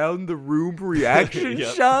around the room reaction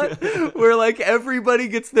shot where like everybody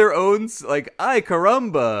gets their own like ay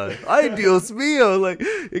caramba, ay Dios mío, like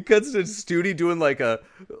it cuts to Studi doing like a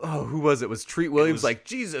who was it? Was Treat Williams like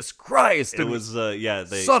Jesus Christ? It was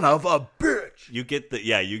son of a bitch. You get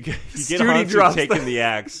Hansu taking the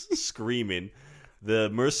axe, screaming. The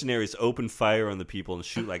mercenaries open fire on the people and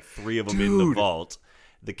shoot like 3 of them in the vault.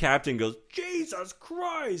 The captain goes, Jesus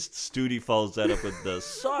Christ! Studi follows that up with the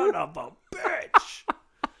son of a bitch!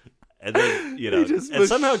 And then, and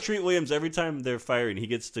somehow Treat Williams, every time they're firing, he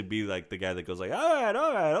gets to be like the guy that goes like, all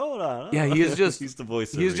right, hold on. Yeah, he is just, he's the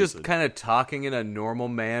voice of He's reason. just kind of talking in a normal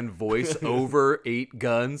man voice over 8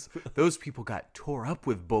 guns. Those people got tore up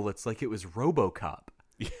with bullets like it was RoboCop.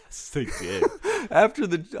 Yes, they did. After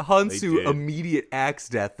the Hansu immediate axe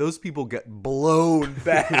death, those people get blown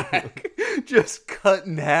back, just cut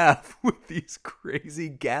in half with these crazy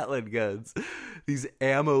Gatling guns, these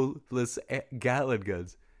ammo-less Gatling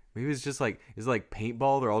guns. Maybe it's just like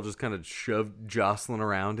paintball. They're all just kind of jostling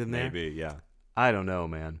around in there. Maybe, yeah. I don't know,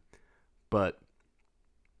 man. But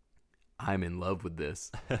I'm in love with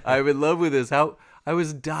this. I'm in love with this. How I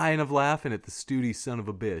was dying of laughing at the Studi son of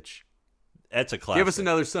a bitch. That's a classic. Give us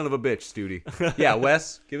another son of a bitch, Studi. Yeah,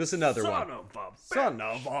 Wes, give us another one. Son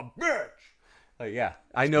of a bitch. Yeah,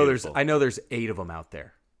 I know there's 8 of them out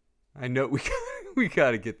there. I know we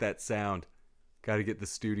got to get that sound. Got to get the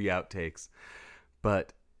Studi outtakes.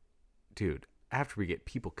 But dude, after we get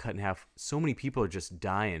people cut in half, so many people are just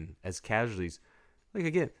dying as casualties. Like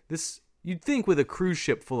again, this you'd think with a cruise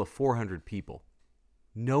ship full of 400 people,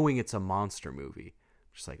 knowing it's a monster movie,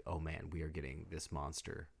 just like, oh man, we are getting this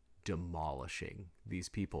monster demolishing these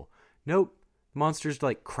people. Nope, the monster's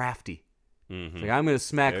like crafty. Mm-hmm. Like, I'm gonna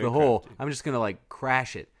smack the hole. Crafty. I'm just gonna like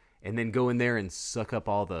crash it and then go in there and suck up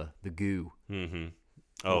all the goo. Mm-hmm.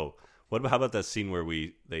 Oh, how about that scene where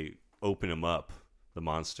they open him up, the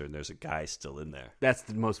monster, and there's a guy still in there? That's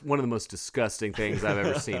one of the most disgusting things I've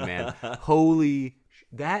ever seen, man. Holy,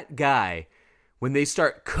 that guy, when they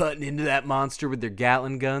start cutting into that monster with their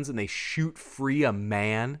Gatling guns and they shoot free a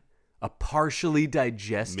man, a partially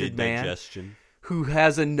digested man who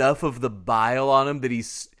has enough of the bile on him that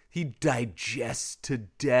he digests to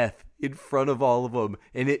death in front of all of them,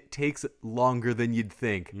 and it takes longer than you'd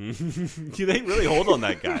think. They really hold on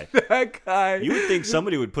that guy. That guy. You would think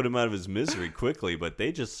somebody would put him out of his misery quickly, but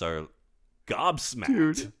they just are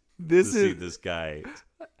gobsmacked. Dude, see this guy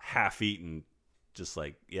half-eaten, just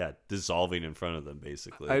like, dissolving in front of them,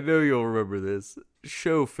 basically. I know you'll remember this.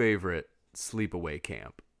 Show favorite, Sleepaway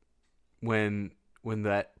Camp. When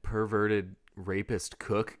that perverted rapist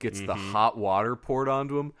cook gets the hot water poured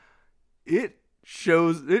onto him, it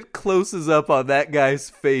closes up on that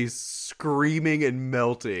guy's face screaming and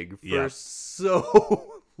melting for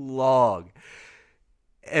so long.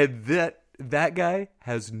 And that guy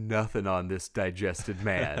has nothing on this digested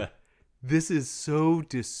man. This is so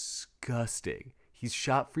disgusting. He's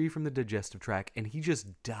shot free from the digestive tract, and he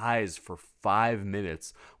just dies for 5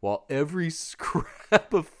 minutes while every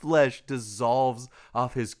scrap of flesh dissolves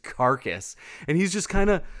off his carcass. And he's just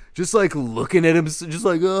kind of just like looking at him, just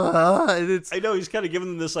like, and it's. I know, he's kind of giving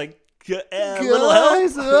them this like, little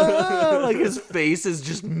help. Like his face is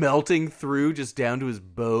just melting through, just down to his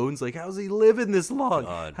bones. Like, how's he living this long?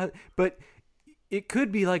 But it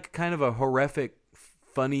could be like kind of a horrific,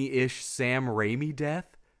 funny-ish Sam Raimi death.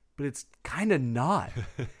 But it's kind of not.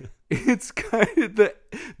 It's kind of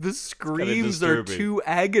the screams are too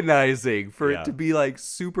agonizing for it to be like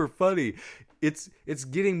super funny. It's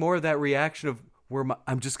getting more of that reaction of where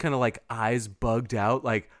I'm just kind of like eyes bugged out,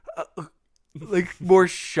 like more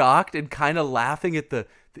shocked and kind of laughing at the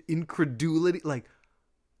incredulity, like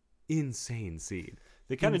insane scene.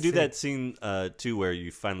 They kind of do that scene too, where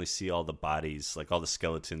you finally see all the bodies, like all the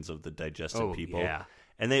skeletons of the digested people. Yeah.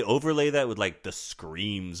 And they overlay that with, like, the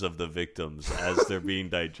screams of the victims as they're being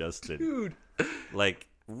digested. Dude. Like,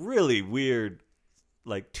 really weird,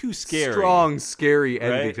 like, too scary. Strong, scary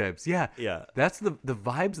editing types. Yeah. Yeah. That's the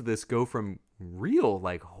vibes of this go from real,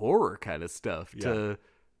 like, horror kind of stuff to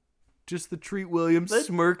just the Treat Williams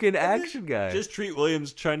smirking action guy. Just Treat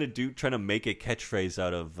Williams trying to make a catchphrase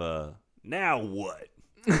out of, now what?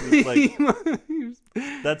 Like,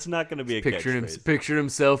 that's not going to be a catchphrase. Pictured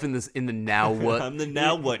himself in the now what? I'm the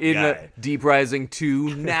now what guy. In the Deep Rising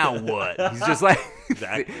 2, now what? He's just like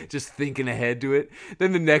just thinking ahead to it.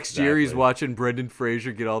 Then the next year he's watching Brendan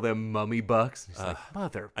Fraser get all them mummy bucks. He's like,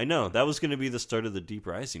 mother. I know. That was going to be the start of the Deep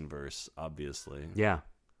Rising verse, obviously. Yeah.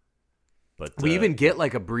 But we even get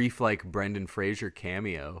like a brief like Brendan Fraser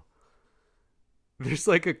cameo. There's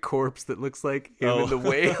like a corpse that looks like him in the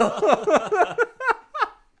whale.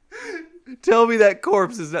 Tell me that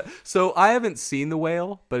corpse is not. So I haven't seen The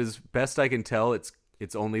Whale, but as best I can tell, it's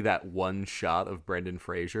only that one shot of Brendan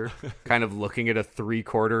Fraser kind of looking at a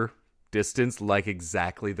 3/4 distance, like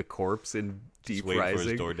exactly the corpse in Deep Rising. For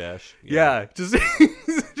his DoorDash. Yeah,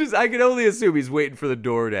 just I can only assume he's waiting for the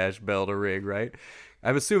DoorDash bell to ring, right?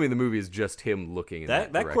 I'm assuming the movie is just him looking in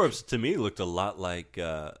that direction. Corpse to me looked a lot like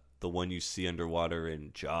the one you see underwater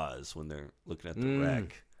in Jaws when they're looking at the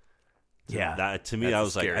wreck. Yeah, that to me, I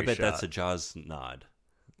was like, I bet that's a Jaws nod.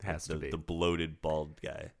 It has to be the bloated bald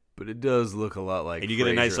guy. But it does look a lot like. And you get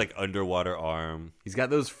a nice like underwater arm. He's got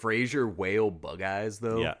those Fraser whale bug eyes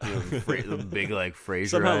though. Yeah, the big like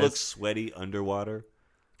Fraser. Somehow eyes. Looks sweaty underwater.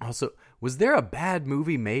 Also, was there a bad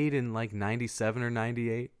movie made in like 97 or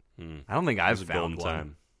 98? I don't think I've found one.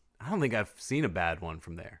 Time. I don't think I've seen a bad one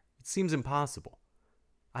from there. It seems impossible.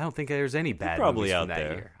 I don't think there's any bad probably movies out from that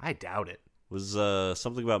there. year. I doubt it. Was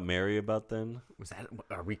Something About Mary about then? Was that?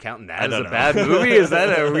 Are we counting that as a know. bad movie? Is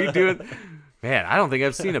that? Are we doing? Man, I don't think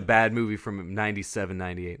I've seen a bad movie from 97,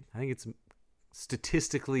 98. I think it's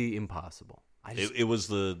statistically impossible. It was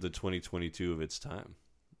the 2022 of its time.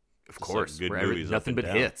 Of course, good where movies, nothing up but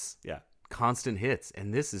and down. hits. Yeah, Constant hits,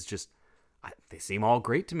 and this is just. They seem all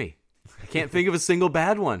great to me. I can't think of a single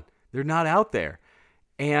bad one. They're not out there.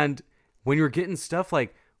 And when you're getting stuff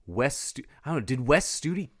like I don't know, did Wes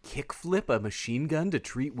Studi kickflip a machine gun to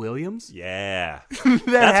Treat Williams? Yeah. That's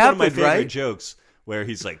one of my favorite right? jokes, where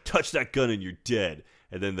he's like, touch that gun and you're dead.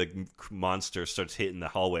 And then the monster starts hitting the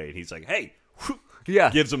hallway, and he's like, hey, Yeah.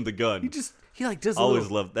 gives him the gun. He like does a Always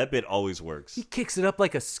little, love that bit. Always works. he kicks it up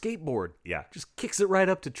like a skateboard. Yeah. Just kicks it right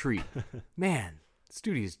up to Treat. Man,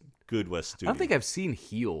 Studi's. Good Wes Studi. I don't think I've seen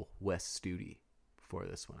heel Wes Studi before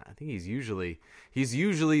this one. I think he's usually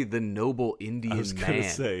the noble Indian I was man. gonna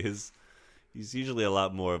say he's usually a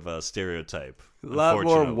lot more of a stereotype. A lot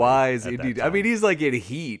more wise at that Indian. I time. mean, he's like in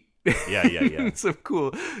Heat. Yeah. Some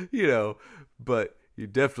cool, but you're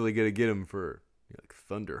definitely gonna get him for like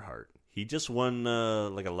Thunderheart. He just won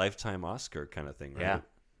like a lifetime Oscar kind of thing, right?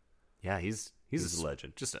 Yeah. He's a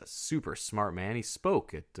legend. Just a super smart man. He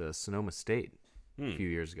spoke at Sonoma State a few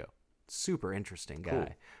years ago. Super interesting guy.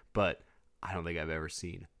 Cool. But I don't think I've ever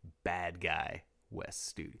seen bad guy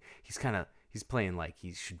Wes Studi. He's playing like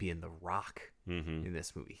he should be in The Rock in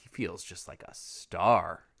this movie. He feels just like a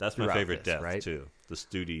star. That's my favorite death right? too. The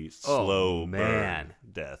Studi slow man. burn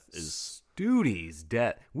death is Studi's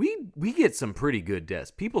death. We get some pretty good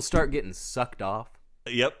deaths. People start getting sucked off.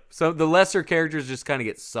 Yep. So the lesser characters just kind of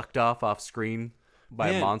get sucked off screen by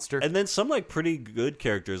a monster. And then some like pretty good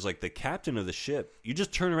characters, like the captain of the ship, you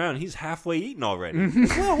just turn around and he's halfway eaten already.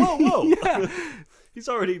 Whoa. Yeah. He's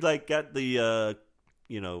already like got the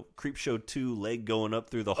Creepshow 2 leg going up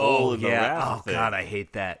through the hole in the raft. Oh God, I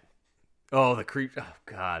hate that. Oh, the creep. Oh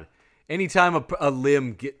God. Anytime a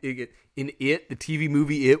limb in the TV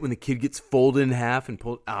movie It, when the kid gets folded in half and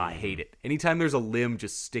pulled, I hate it. Anytime there's a limb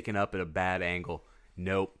just sticking up at a bad angle,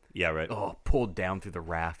 nope. Yeah, right. Oh, pulled down through the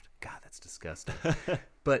raft. God, that's disgusting.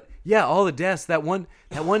 But yeah, all the deaths. That one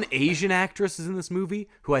Asian actress is in this movie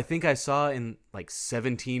who I think I saw in like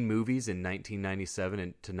 17 movies in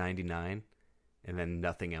 1997 to 99, and then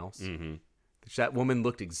nothing else. Mm-hmm. That woman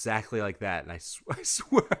looked exactly like that, and I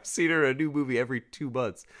swear I've seen her in a new movie every 2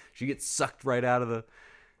 months. She gets sucked right out of the.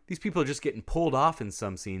 These people are just getting pulled off in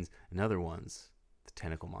some scenes, and other ones, the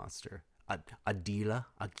tentacle monster, Akira.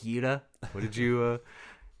 What did you?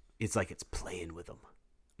 It's like it's playing with them.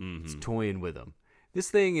 Mm-hmm. It's toying with them.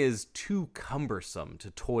 This thing is too cumbersome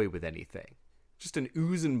to toy with anything. Just an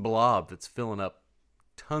oozing blob that's filling up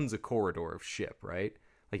tons of corridor of ship, right?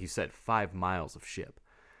 Like you said, 5 miles of ship.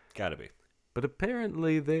 Gotta be. But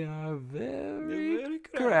apparently they are very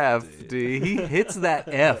crafty. He hits that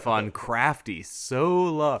F on crafty so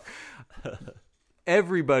long.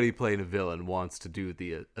 Everybody playing a villain wants to do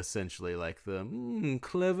the essentially like the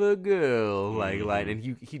clever girl line, and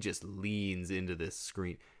he just leans into this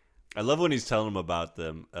screen. I love when he's telling them about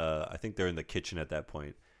them. I think they're in the kitchen at that point,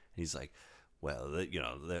 and he's like, "Well,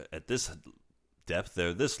 they're at this depth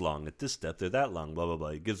they're this long, at this depth they're that long." Blah blah blah.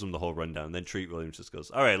 He gives them the whole rundown, and then Treat Williams just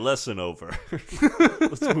goes, "All right, lesson over.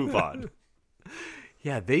 Let's move on."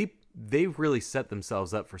 Yeah, they really set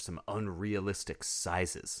themselves up for some unrealistic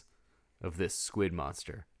sizes of this squid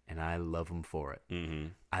monster, and I love them for it. Mm-hmm.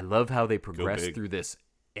 I love how they progress through this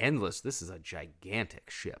endless. This is a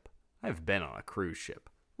gigantic ship. I've been on a cruise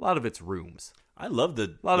ship. A lot of it's rooms. I love a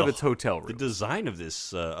lot of it's hotel rooms. The design of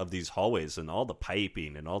this of these hallways and all the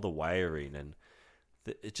piping and all the wiring and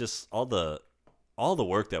it just all the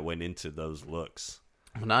work that went into those looks.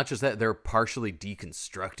 Well, not just that, they're partially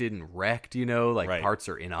deconstructed and wrecked, like right. Parts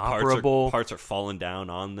are inoperable. Parts are falling down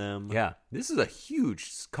on them. Yeah. This is a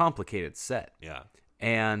huge, complicated set. Yeah.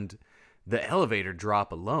 And the elevator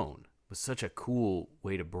drop alone was such a cool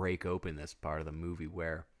way to break open this part of the movie,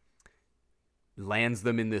 where it lands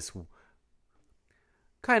them in this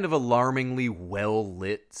kind of alarmingly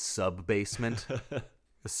well-lit sub-basement.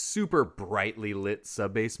 A super brightly lit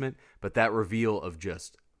sub-basement, but that reveal of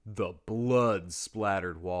just the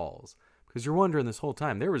blood-splattered walls. Because you're wondering this whole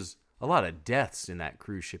time, there was a lot of deaths in that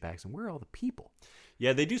cruise ship accident. Where are all the people?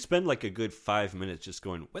 Yeah, they do spend like a good 5 minutes just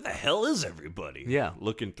going, where the hell is everybody? Yeah.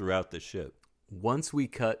 Looking throughout the ship. Once we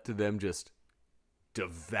cut to them just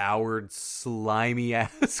devoured,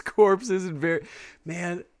 slimy-ass corpses and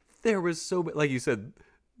man, there was so much, like you said,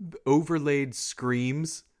 overlaid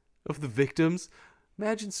screams of the victims.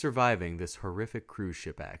 Imagine surviving this horrific cruise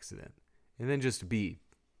ship accident and then just be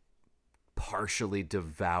partially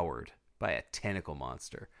devoured by a tentacle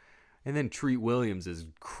monster. And then Treat Williams is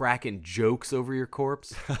cracking jokes over your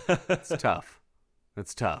corpse. It's tough.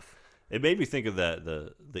 That's tough. It made me think of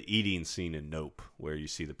the eating scene in Nope, where you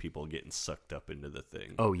see the people getting sucked up into the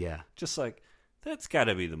thing. Oh yeah, just like that's got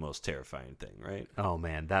to be the most terrifying thing, right? Oh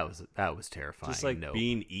man, that was terrifying. Just like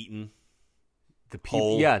being eaten. The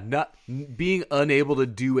people, not being unable to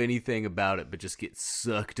do anything about it, but just get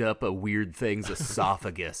sucked up a weird thing's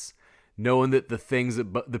esophagus, knowing that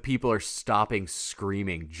the people are stopping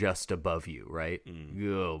screaming just above you, right?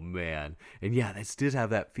 Oh man, and yeah, this did have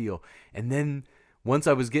that feel. And then once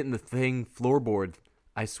I was getting the thing floorboard,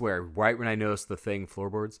 I swear, right when I noticed the thing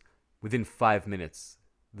floorboards, within 5 minutes,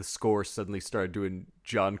 the score suddenly started doing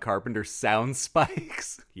John Carpenter sound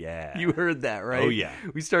spikes. Yeah. You heard that, right? Oh, yeah.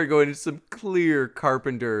 We started going into some clear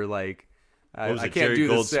Carpenter, like, I can't Jerry do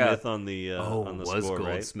Goldsmith this. on the was score,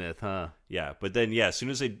 Goldsmith, right? huh? Yeah, but then, as soon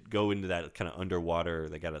as they go into that kind of underwater,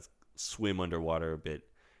 they got to swim underwater a bit,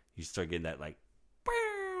 you start getting that, like...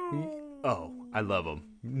 Oh, I love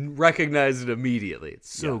them. Recognize it immediately.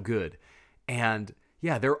 It's so good. And...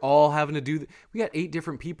 yeah, they're all having to do... we got 8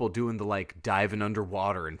 different people doing the, like, diving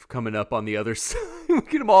underwater and coming up on the other side. We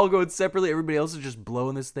get them all going separately. Everybody else is just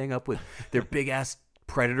blowing this thing up with their big-ass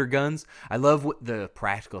predator guns. I love the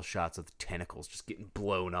practical shots of the tentacles just getting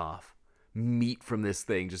blown off. Meat from this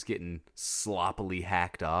thing just getting sloppily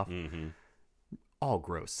hacked off. Mm-hmm. All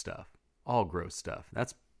gross stuff. All gross stuff.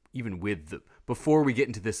 That's even with the... before we get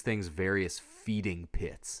into this thing's various feeding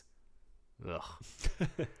pits. Ugh.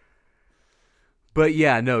 But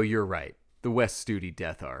yeah, no, you're right. The West Studi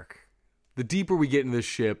death arc. The deeper we get into this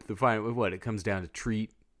ship, the final, what, it comes down to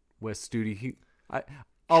Treat, West Studi.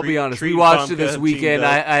 I'll be honest, we watched it this weekend.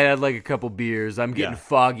 I had like a couple beers. I'm getting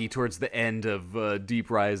foggy towards the end of Deep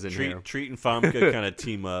Rising here. Treat and Famke kind of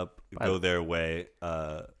team up, go their way.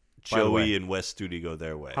 Joey and West Studi go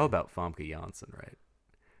their way. How about Famke Janssen, right?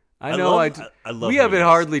 I love we haven't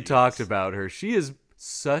hardly talked about her. She is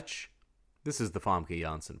such... this is the Famke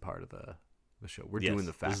Janssen part of the show. We're doing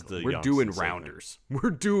the faculty. We're doing rounders.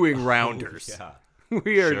 We're doing rounders.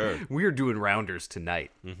 We are doing rounders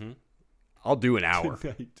tonight. Mm-hmm. I'll do an hour.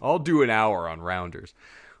 I'll do an hour on rounders.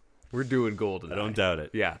 We're doing Goldeneye. I don't doubt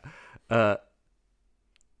it. Yeah. Not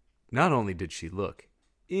only did she look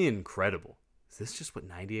incredible. Is this just what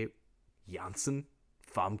 98 Janssen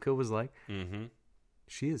Famke was like? Mm-hmm.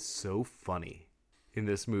 She is so funny in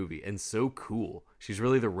this movie and so cool. She's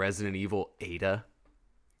really the Resident Evil Ada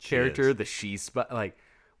character. Like,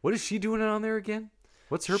 what is she doing on there again?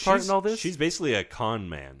 What's her part in all this? She's basically a con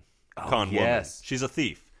man. Con woman. She's a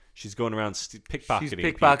thief. She's going around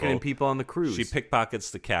pickpocketing people on the cruise. She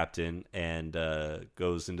pickpockets the captain and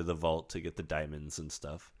goes into the vault to get the diamonds and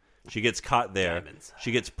stuff. She gets caught there. Diamonds.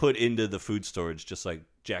 She gets put into the food storage just like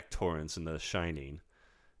Jack Torrance in The Shining.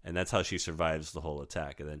 And that's how she survives the whole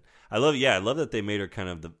attack. And then I love that they made her kind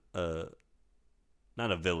of the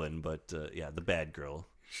not a villain, but the bad girl.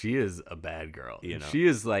 She is a bad girl. You know? She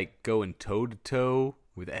is like going toe to toe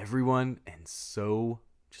with everyone, and so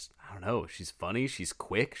just I don't know. She's funny. She's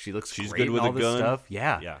quick. She's great good with all a this gun. Stuff.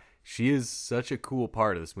 Yeah. Yeah. She is such a cool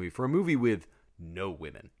part of this movie for a movie with no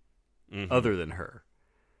women other than her.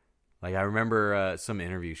 Like I remember some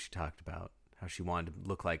interview she talked about how she wanted to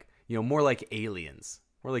look like more like aliens.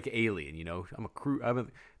 More like Alien, I'm a crew.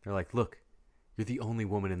 They're like, look, you're the only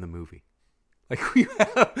woman in the movie. Like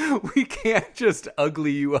we can't just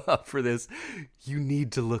ugly you up for this. You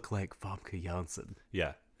need to look like Famke Janssen.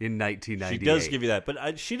 Yeah, in 1998, she does give you that.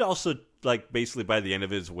 But she'd also like basically by the end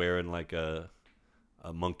of it is wearing like a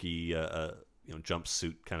monkey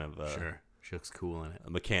jumpsuit kind of. Sure, she looks cool in it.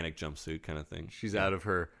 A mechanic jumpsuit kind of thing. She's out of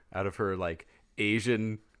her like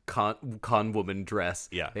Asian con woman dress.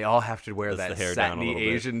 Yeah, they all have to wear that satiny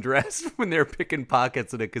Asian dress when they're picking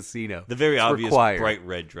pockets in a casino. The very obvious bright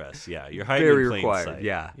red dress. Yeah, you're hiding in plain sight.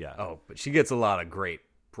 Yeah. Oh, but she gets a lot of great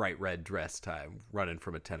bright red dress time running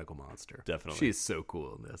from a tentacle monster. Definitely, she is so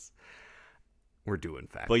cool in this. We're doing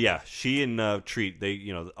facts. But yeah, she and Treat,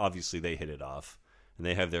 they obviously they hit it off, and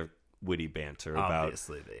they have their witty banter about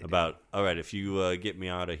all right, if you get me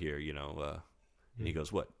out of here, and he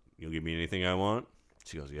goes, what? You'll give me anything I want?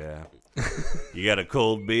 She goes, yeah. You got a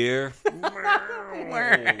cold beer? And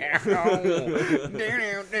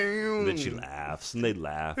then she laughs, and they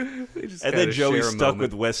laugh. And then Joey's stuck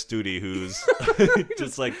with West Studi, who's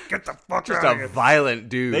just like, get the fuck out of here. Just a violent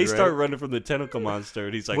dude. They start running from the tentacle monster,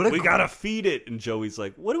 and he's like, we gotta feed it. And Joey's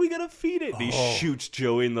like, what do we gotta feed it? And he shoots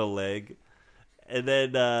Joey in the leg. And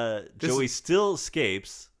then Joey still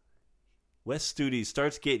escapes. West Studi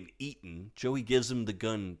starts getting eaten. Joey gives him the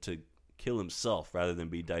gun to kill himself rather than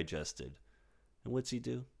be digested. And what's he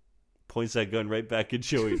do? points that gun right back at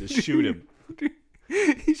Joey to shoot him.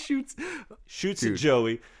 He shoots at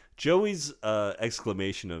Joey. Joey's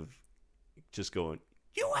exclamation of just going,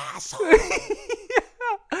 "You asshole!"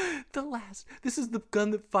 This is the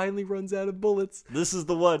gun that finally runs out of bullets. This is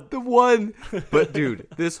the one. The one. But dude,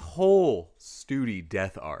 this whole Studi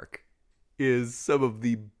death arc is some of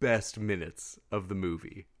the best minutes of the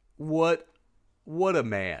movie. What a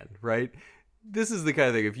man, right? This is the kind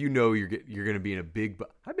of thing, if you know you're going to be in a big...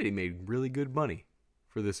 I bet he made really good money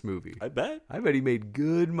for this movie. I bet he made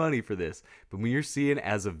good money for this. But when you're seeing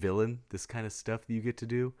as a villain this kind of stuff that you get to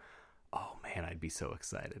do, oh man, I'd be so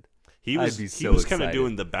excited. He was kind of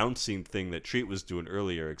doing the bouncing thing that Treat was doing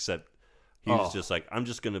earlier, except he was just like, I'm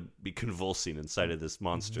just going to be convulsing inside of this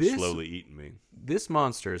monster slowly eating me. This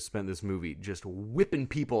monster has spent this movie just whipping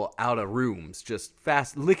people out of rooms, just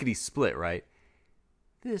fast, lickety-split, right?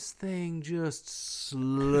 This thing just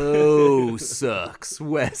slow sucks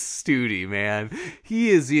Wes Studi, man. He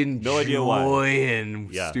is enjoying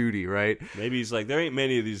Studi, right? Maybe he's like, there ain't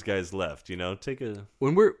many of these guys left, you know?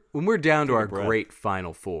 When we're down to our great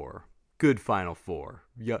Final Four, good Final Four.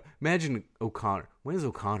 Yeah, imagine O'Connor. When has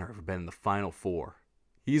O'Connor ever been in the Final Four?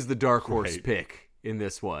 He's the dark horse pick in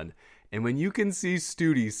this one. And when you can see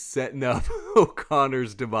Studi setting up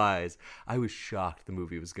O'Connor's demise, I was shocked the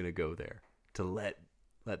movie was going to go there to let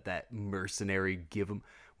that mercenary give him.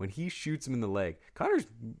 When he shoots him in the leg, Connors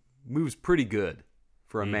moves pretty good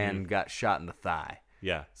for a man who got shot in the thigh.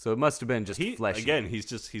 Yeah. So it must have been just flesh. Again,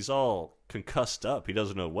 he's all concussed up. He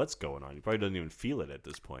doesn't know what's going on. He probably doesn't even feel it at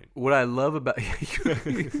this point. What I love about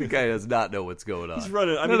the guy does not know what's going on. He's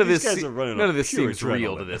running. These guys are running. None of this seems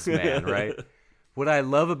real to this man, right? What I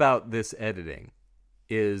love about this editing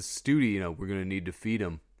is Studi, we're going to need to feed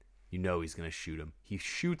him. He's going to shoot him. He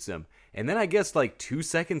shoots him. And then I guess like 2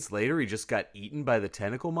 seconds later, he just got eaten by the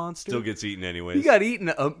tentacle monster. Still gets eaten anyways. He got eaten.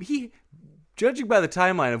 Judging by the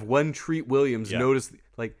timeline of when Treat Williams noticed,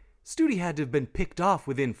 like, Studi had to have been picked off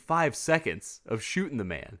within 5 seconds of shooting the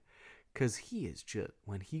man. Because he is just,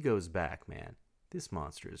 when he goes back, man, this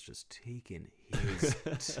monster is just taking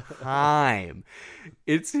his time.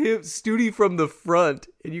 It's him, Studi from the front,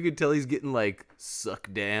 and you can tell he's getting like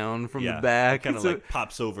sucked down from the back. Kind of like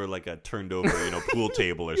pops over like a turned over, pool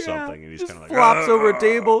table or something, and he's kind of like flops over a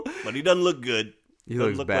table. But he doesn't look good. He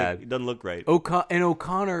looks bad. He doesn't look right. And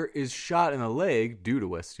O'Connor is shot in the leg due to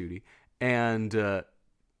Wes Studi, and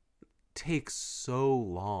takes so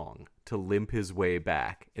long to limp his way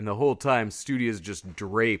back, and the whole time Studi is just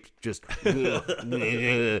draped, just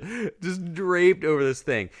draped over this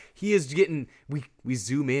thing. He is getting. We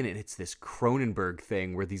zoom in, and it's this Cronenberg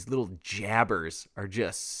thing where these little jabbers are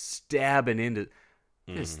just stabbing into.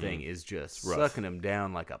 This thing is just sucking him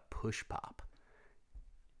down like a push pop.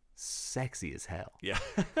 Sexy as hell. Yeah,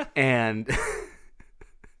 and.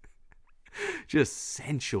 Just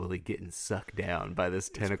sensually getting sucked down by this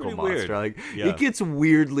tentacle monster. Like it gets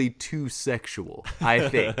weirdly too sexual, I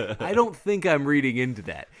think. I don't think I'm reading into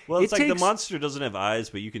that. Well, it's like the monster doesn't have eyes,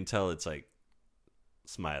 but you can tell it's like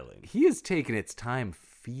smiling. He has taken its time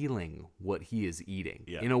feeling what he is eating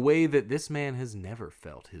in a way that this man has never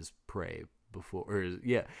felt his prey before.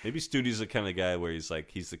 Maybe Studi's the kind of guy where he's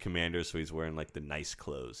the commander, so he's wearing like the nice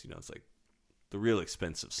clothes. It's like the real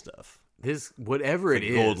expensive stuff. This, whatever it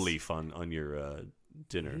is, gold leaf on your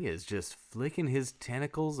dinner. He is just flicking his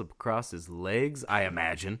tentacles across his legs, I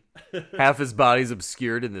imagine. Half his body's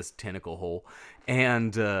obscured in this tentacle hole.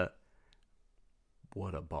 And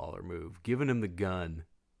what a baller move. Giving him the gun,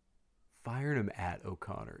 firing him at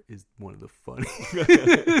O'Connor is one of the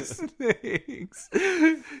funniest things.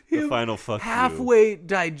 The final fuck halfway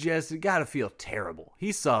digested, gotta feel terrible.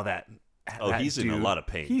 He saw that. He's in a lot of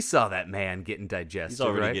pain. He saw that man getting digested. He's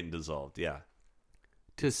already getting dissolved, yeah.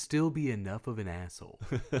 To still be enough of an asshole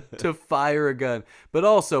to fire a gun. But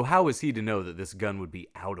also, how is he to know that this gun would be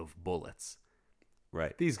out of bullets?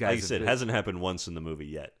 Right. These guys, like I said, it hasn't happened once in the movie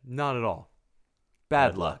yet. Not at all.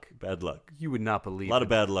 Bad luck. Bad luck. You would not believe. A lot of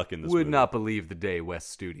bad luck in this movie. Would not believe the day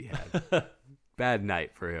Wes Studi had. Bad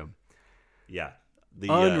night for him. Yeah. The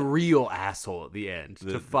unreal asshole at the end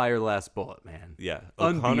to fire last bullet, man. Yeah,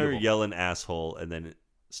 O'Connor yelling asshole, and then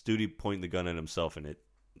Studi pointing the gun at himself, and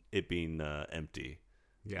it being empty.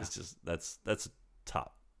 Yeah, it's just that's a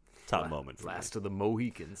top moment. For last of the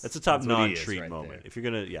Mohicans. That's a top non-Treat moment. There. If you're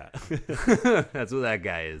gonna, that's what that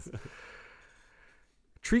guy is.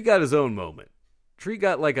 Treat got his own moment. Treat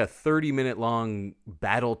got like a 30-minute long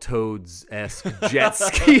Battletoads-esque jet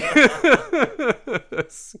ski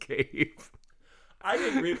escape.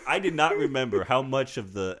 I did not remember how much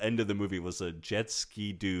of the end of the movie was a jet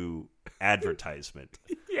ski do advertisement.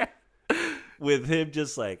 Yeah. With him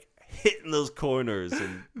just like hitting those corners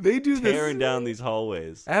and they do tearing down these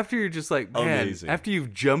hallways. After you're just like, man, amazing. After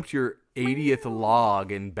you've jumped your 80th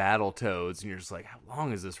log in Battletoads, and you're just like, how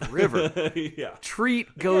long is this river? Yeah.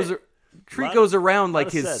 Treat goes around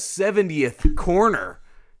like his 70th corner,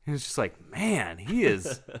 and it's just like, man, he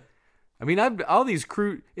is. I mean, all these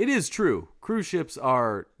it is true. Cruise ships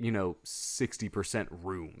are, 60%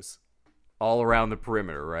 rooms all around the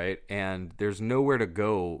perimeter, right? And there's nowhere to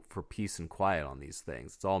go for peace and quiet on these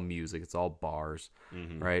things. It's all music. It's all bars,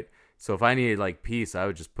 right? So if I needed like peace, I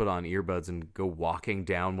would just put on earbuds and go walking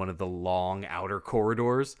down one of the long outer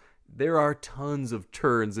corridors. There are tons of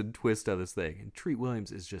turns and twists of this thing. And Treat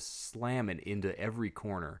Williams is just slamming into every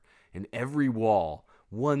corner and every wall,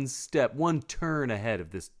 one turn ahead of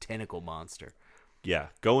this tentacle monster. Yeah,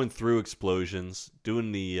 going through explosions,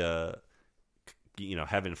 doing the,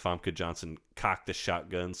 having Famke Johnson cock the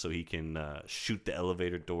shotgun so he can shoot the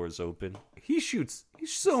elevator doors open. He shoots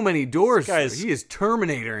so many doors. He is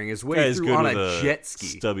Terminatoring his way through on a jet ski.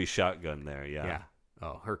 Stubby shotgun there, yeah. Yeah.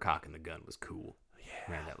 Oh, her cocking the gun was cool.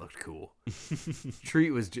 Yeah. Man, that looked cool.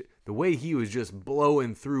 Treat was the way he was just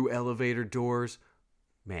blowing through elevator doors.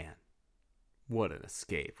 Man, what an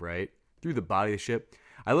escape, right? Through the body of the ship.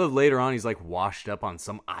 I love later on he's like washed up on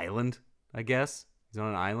some island, I guess. He's on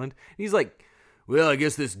an island. And he's like, well, I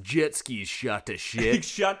guess this jet ski's shot to shit. He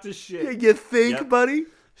shot to shit. You think, buddy?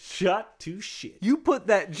 Shot to shit. You put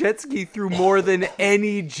that jet ski through more than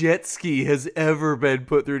any jet ski has ever been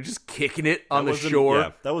put through, just kicking it on the shore.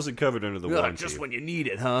 Yeah, that wasn't covered under the warranty. Just when you need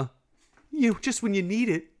it, huh? Just when you need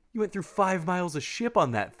it. You went through 5 miles of ship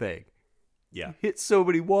on that thing. Yeah. You hit so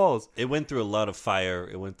many walls. It went through a lot of fire.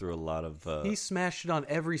 It went through a lot of... He smashed it on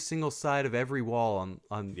every single side of every wall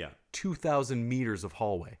on 2,000 meters of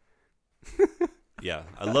hallway. Yeah.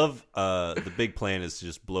 I love the big plan is to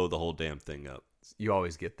just blow the whole damn thing up. You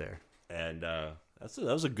always get there. And that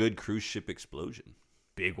was a good cruise ship explosion.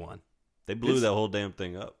 Big one. They blew that whole damn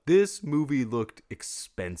thing up. This movie looked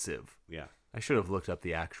expensive. Yeah. I should have looked up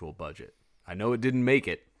the actual budget. I know it didn't make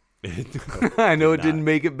it. I know it didn't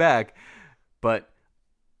make it back. But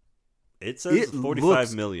it says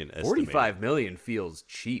 45 million estimated. 45 million feels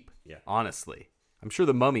cheap, honestly. I'm sure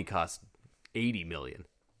The Mummy cost 80 million,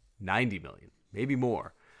 90 million, maybe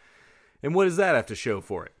more. And what does that have to show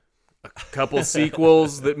for it? A couple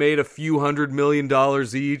sequels that made a few $100 million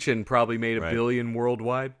each and probably made $1 billion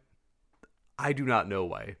worldwide? I do not know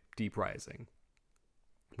why Deep Rising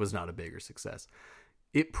was not a bigger success.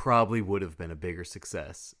 It probably would have been a bigger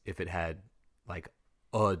success if it had like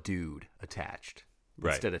a dude attached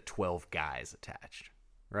instead of 12 guys attached,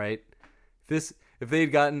 right? If they'd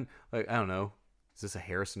gotten, like, I don't know, is this a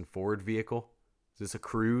Harrison Ford vehicle? Is this a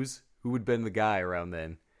Cruise? Who would have been the guy around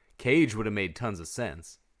then? Cage would have made tons of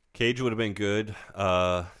sense. Cage would have been good.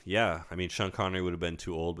 Yeah. I mean, Sean Connery would have been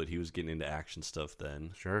too old, but he was getting into action stuff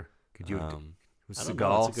then. Sure. Could you?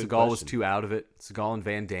 Seagal. Seagal was too out of it. Seagal and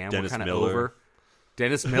Van Damme were kind of over.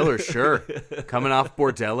 Dennis Miller, sure. Coming off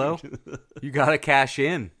Bordello. You got to cash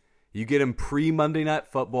in. You get him pre-Monday Night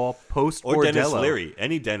Football, post-Bordello. Or Dennis Leary.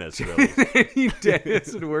 Any Dennis, really. Any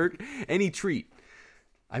Dennis would work. Any treat.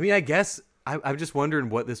 I mean, I guess I'm just wondering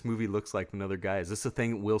what this movie looks like with another guy. Is this a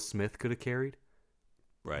thing Will Smith could have carried?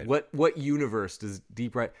 Right. What universe does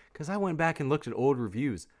Deep Rising... Because I went back and looked at old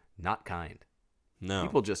reviews. Not kind. No.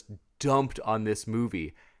 People just dumped on this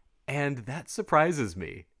movie. And that surprises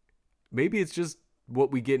me. Maybe it's just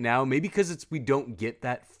what we get now. Maybe because we don't get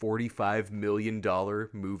that $45 million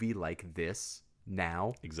movie like this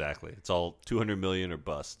now. Exactly. It's all $200 million or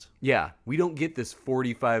bust. Yeah. We don't get this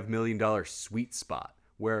 $45 million sweet spot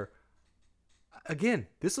where... Again,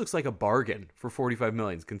 this looks like a bargain for $45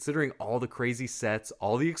 million, considering all the crazy sets,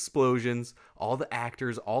 all the explosions, all the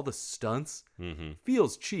actors, all the stunts. Mm-hmm.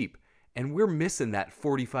 Feels cheap. And we're missing that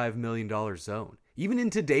 $45 million zone. Even in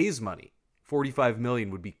today's money, $45 million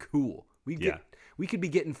would be cool. We could be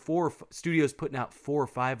getting studios putting out 4 or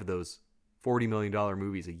 5 of those $40 million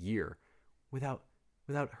movies a year without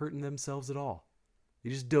hurting themselves at all. They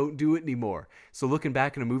just don't do it anymore. So looking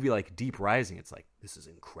back in a movie like Deep Rising, it's like, this is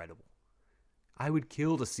incredible. I would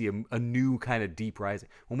kill to see a new kind of Deep Rising.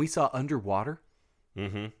 When we saw Underwater,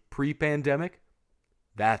 pre-pandemic,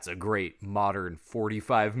 that's a great modern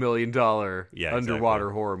 $45 million underwater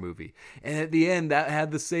horror movie. And at the end, that had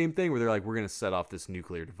the same thing where they're like, we're going to set off this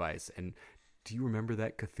nuclear device. And do you remember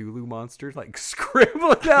that Cthulhu monster like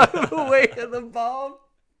scrambling out of the way of the bomb?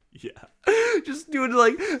 Yeah. Just doing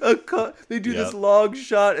like they do this long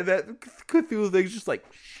shot and that Cthulhu thing's just like,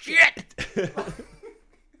 shit!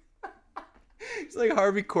 It's like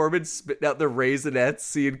Harvey Korman spitting out the Raisinets,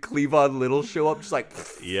 seeing Cleavon Little show up, just like...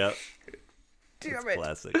 Yep. Damn it's it.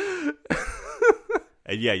 Classic.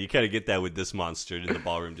 And yeah, you kind of get that with this monster in the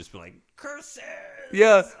ballroom, just be like, curses!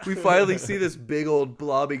 Yeah, we finally see this big old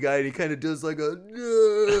blobby guy, and he kind of does like a,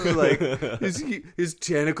 like, his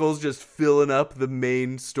tentacles just filling up the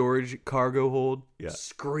main storage cargo hold,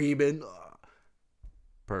 screaming.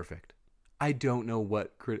 Perfect. I don't know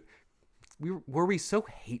what... Were we so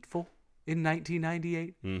hateful in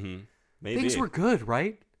 1998? Mm-hmm. Maybe. Things were good,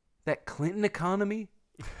 right? That Clinton economy?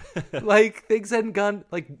 Like, things hadn't gone...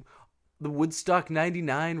 Like, the Woodstock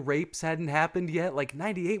 99 rapes hadn't happened yet. Like,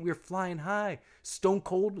 98, we were flying high. Stone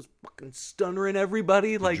Cold was fucking stunnering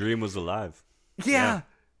everybody. The like, dream was alive. Yeah.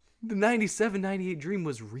 The 97, 98 dream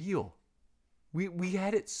was real. We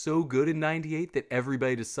had it so good in 98 that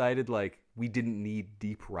everybody decided, like, we didn't need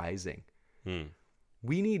Deep Rising.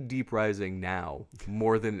 We need Deep Rising now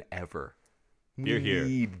more than ever. You're here. We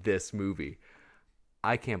need this movie.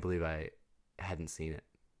 I can't believe I hadn't seen it.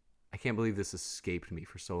 I can't believe this escaped me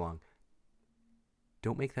for so long.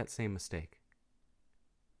 Don't make that same mistake.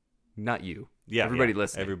 Not you. Yeah. Everybody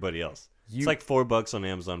listening. Everybody else. It's like $4 on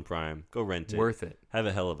Amazon Prime. Go rent it. Worth it. Have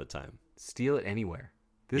a hell of a time. Steal it anywhere.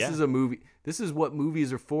 This is a movie. This is what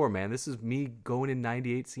movies are for, man. This is me going in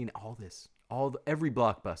 98 seeing all this. Every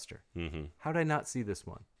blockbuster. Mm-hmm. How did I not see this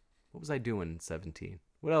one? What was I doing in 17?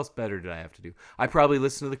 What else better did I have to do? I probably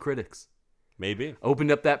listened to the critics. Maybe.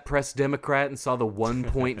 Opened up that Press Democrat and saw the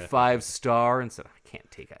 1.5 star and said, I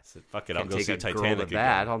can't take it. Fuck it, I'll go see Titanic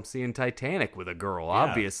again. I'm seeing Titanic with a girl,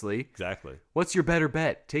 obviously. Exactly. What's your better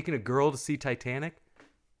bet? Taking a girl to see Titanic?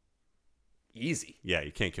 Easy. Yeah,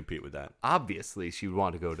 you can't compete with that. Obviously, she would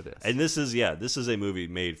want to go to this. And this is a movie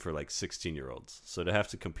made for like 16-year-olds. So to have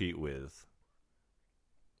to compete with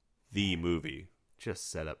the movie.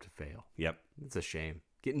 Just set up to fail. Yep. It's a shame.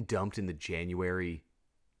 Getting dumped in the January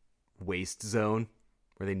waste zone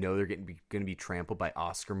where they know they're going to be trampled by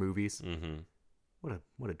Oscar movies. Mm-hmm.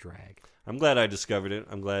 What a drag. I'm glad I discovered it.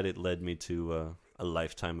 I'm glad it led me to a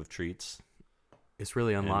lifetime of treats. It's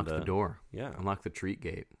really unlocked the door. Yeah. Unlocked the treat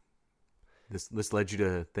gate. This led you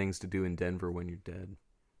to things to do in Denver when you're dead.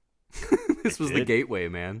 This was the gateway,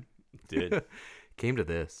 man. It did. Came to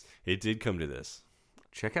this. It did come to this.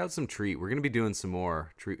 Check out some Treat. We're going to be doing some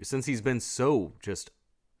more Treat. Since he's been so just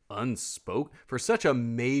unspoken for such a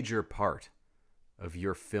major part of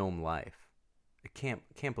your film life. I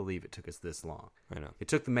can't believe it took us this long. I know. It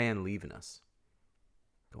took the man leaving us.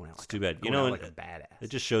 Going out it's too bad. You know, like a badass. It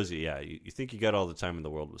just shows you, you think you got all the time in the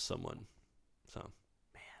world with someone. So,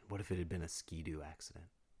 man, what if it had been a Ski-Doo accident?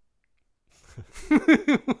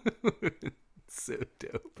 So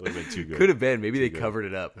dope. Would have been too good. Could have been. Maybe they covered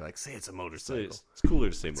it up. They're like, say it's a motorcycle. It's cooler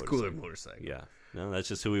to say motorcycle. It's cooler motorcycle. Yeah. No, that's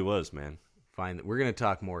just who he was, man. Fine. We're gonna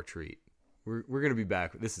talk more Treat. We're gonna be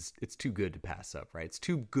back. It's too good to pass up, right? It's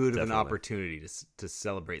too good of an opportunity to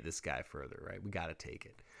celebrate this guy further, right? We got to take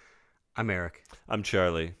it. I'm Eric. I'm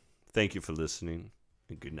Charlie. Thank you for listening,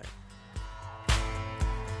 and good night.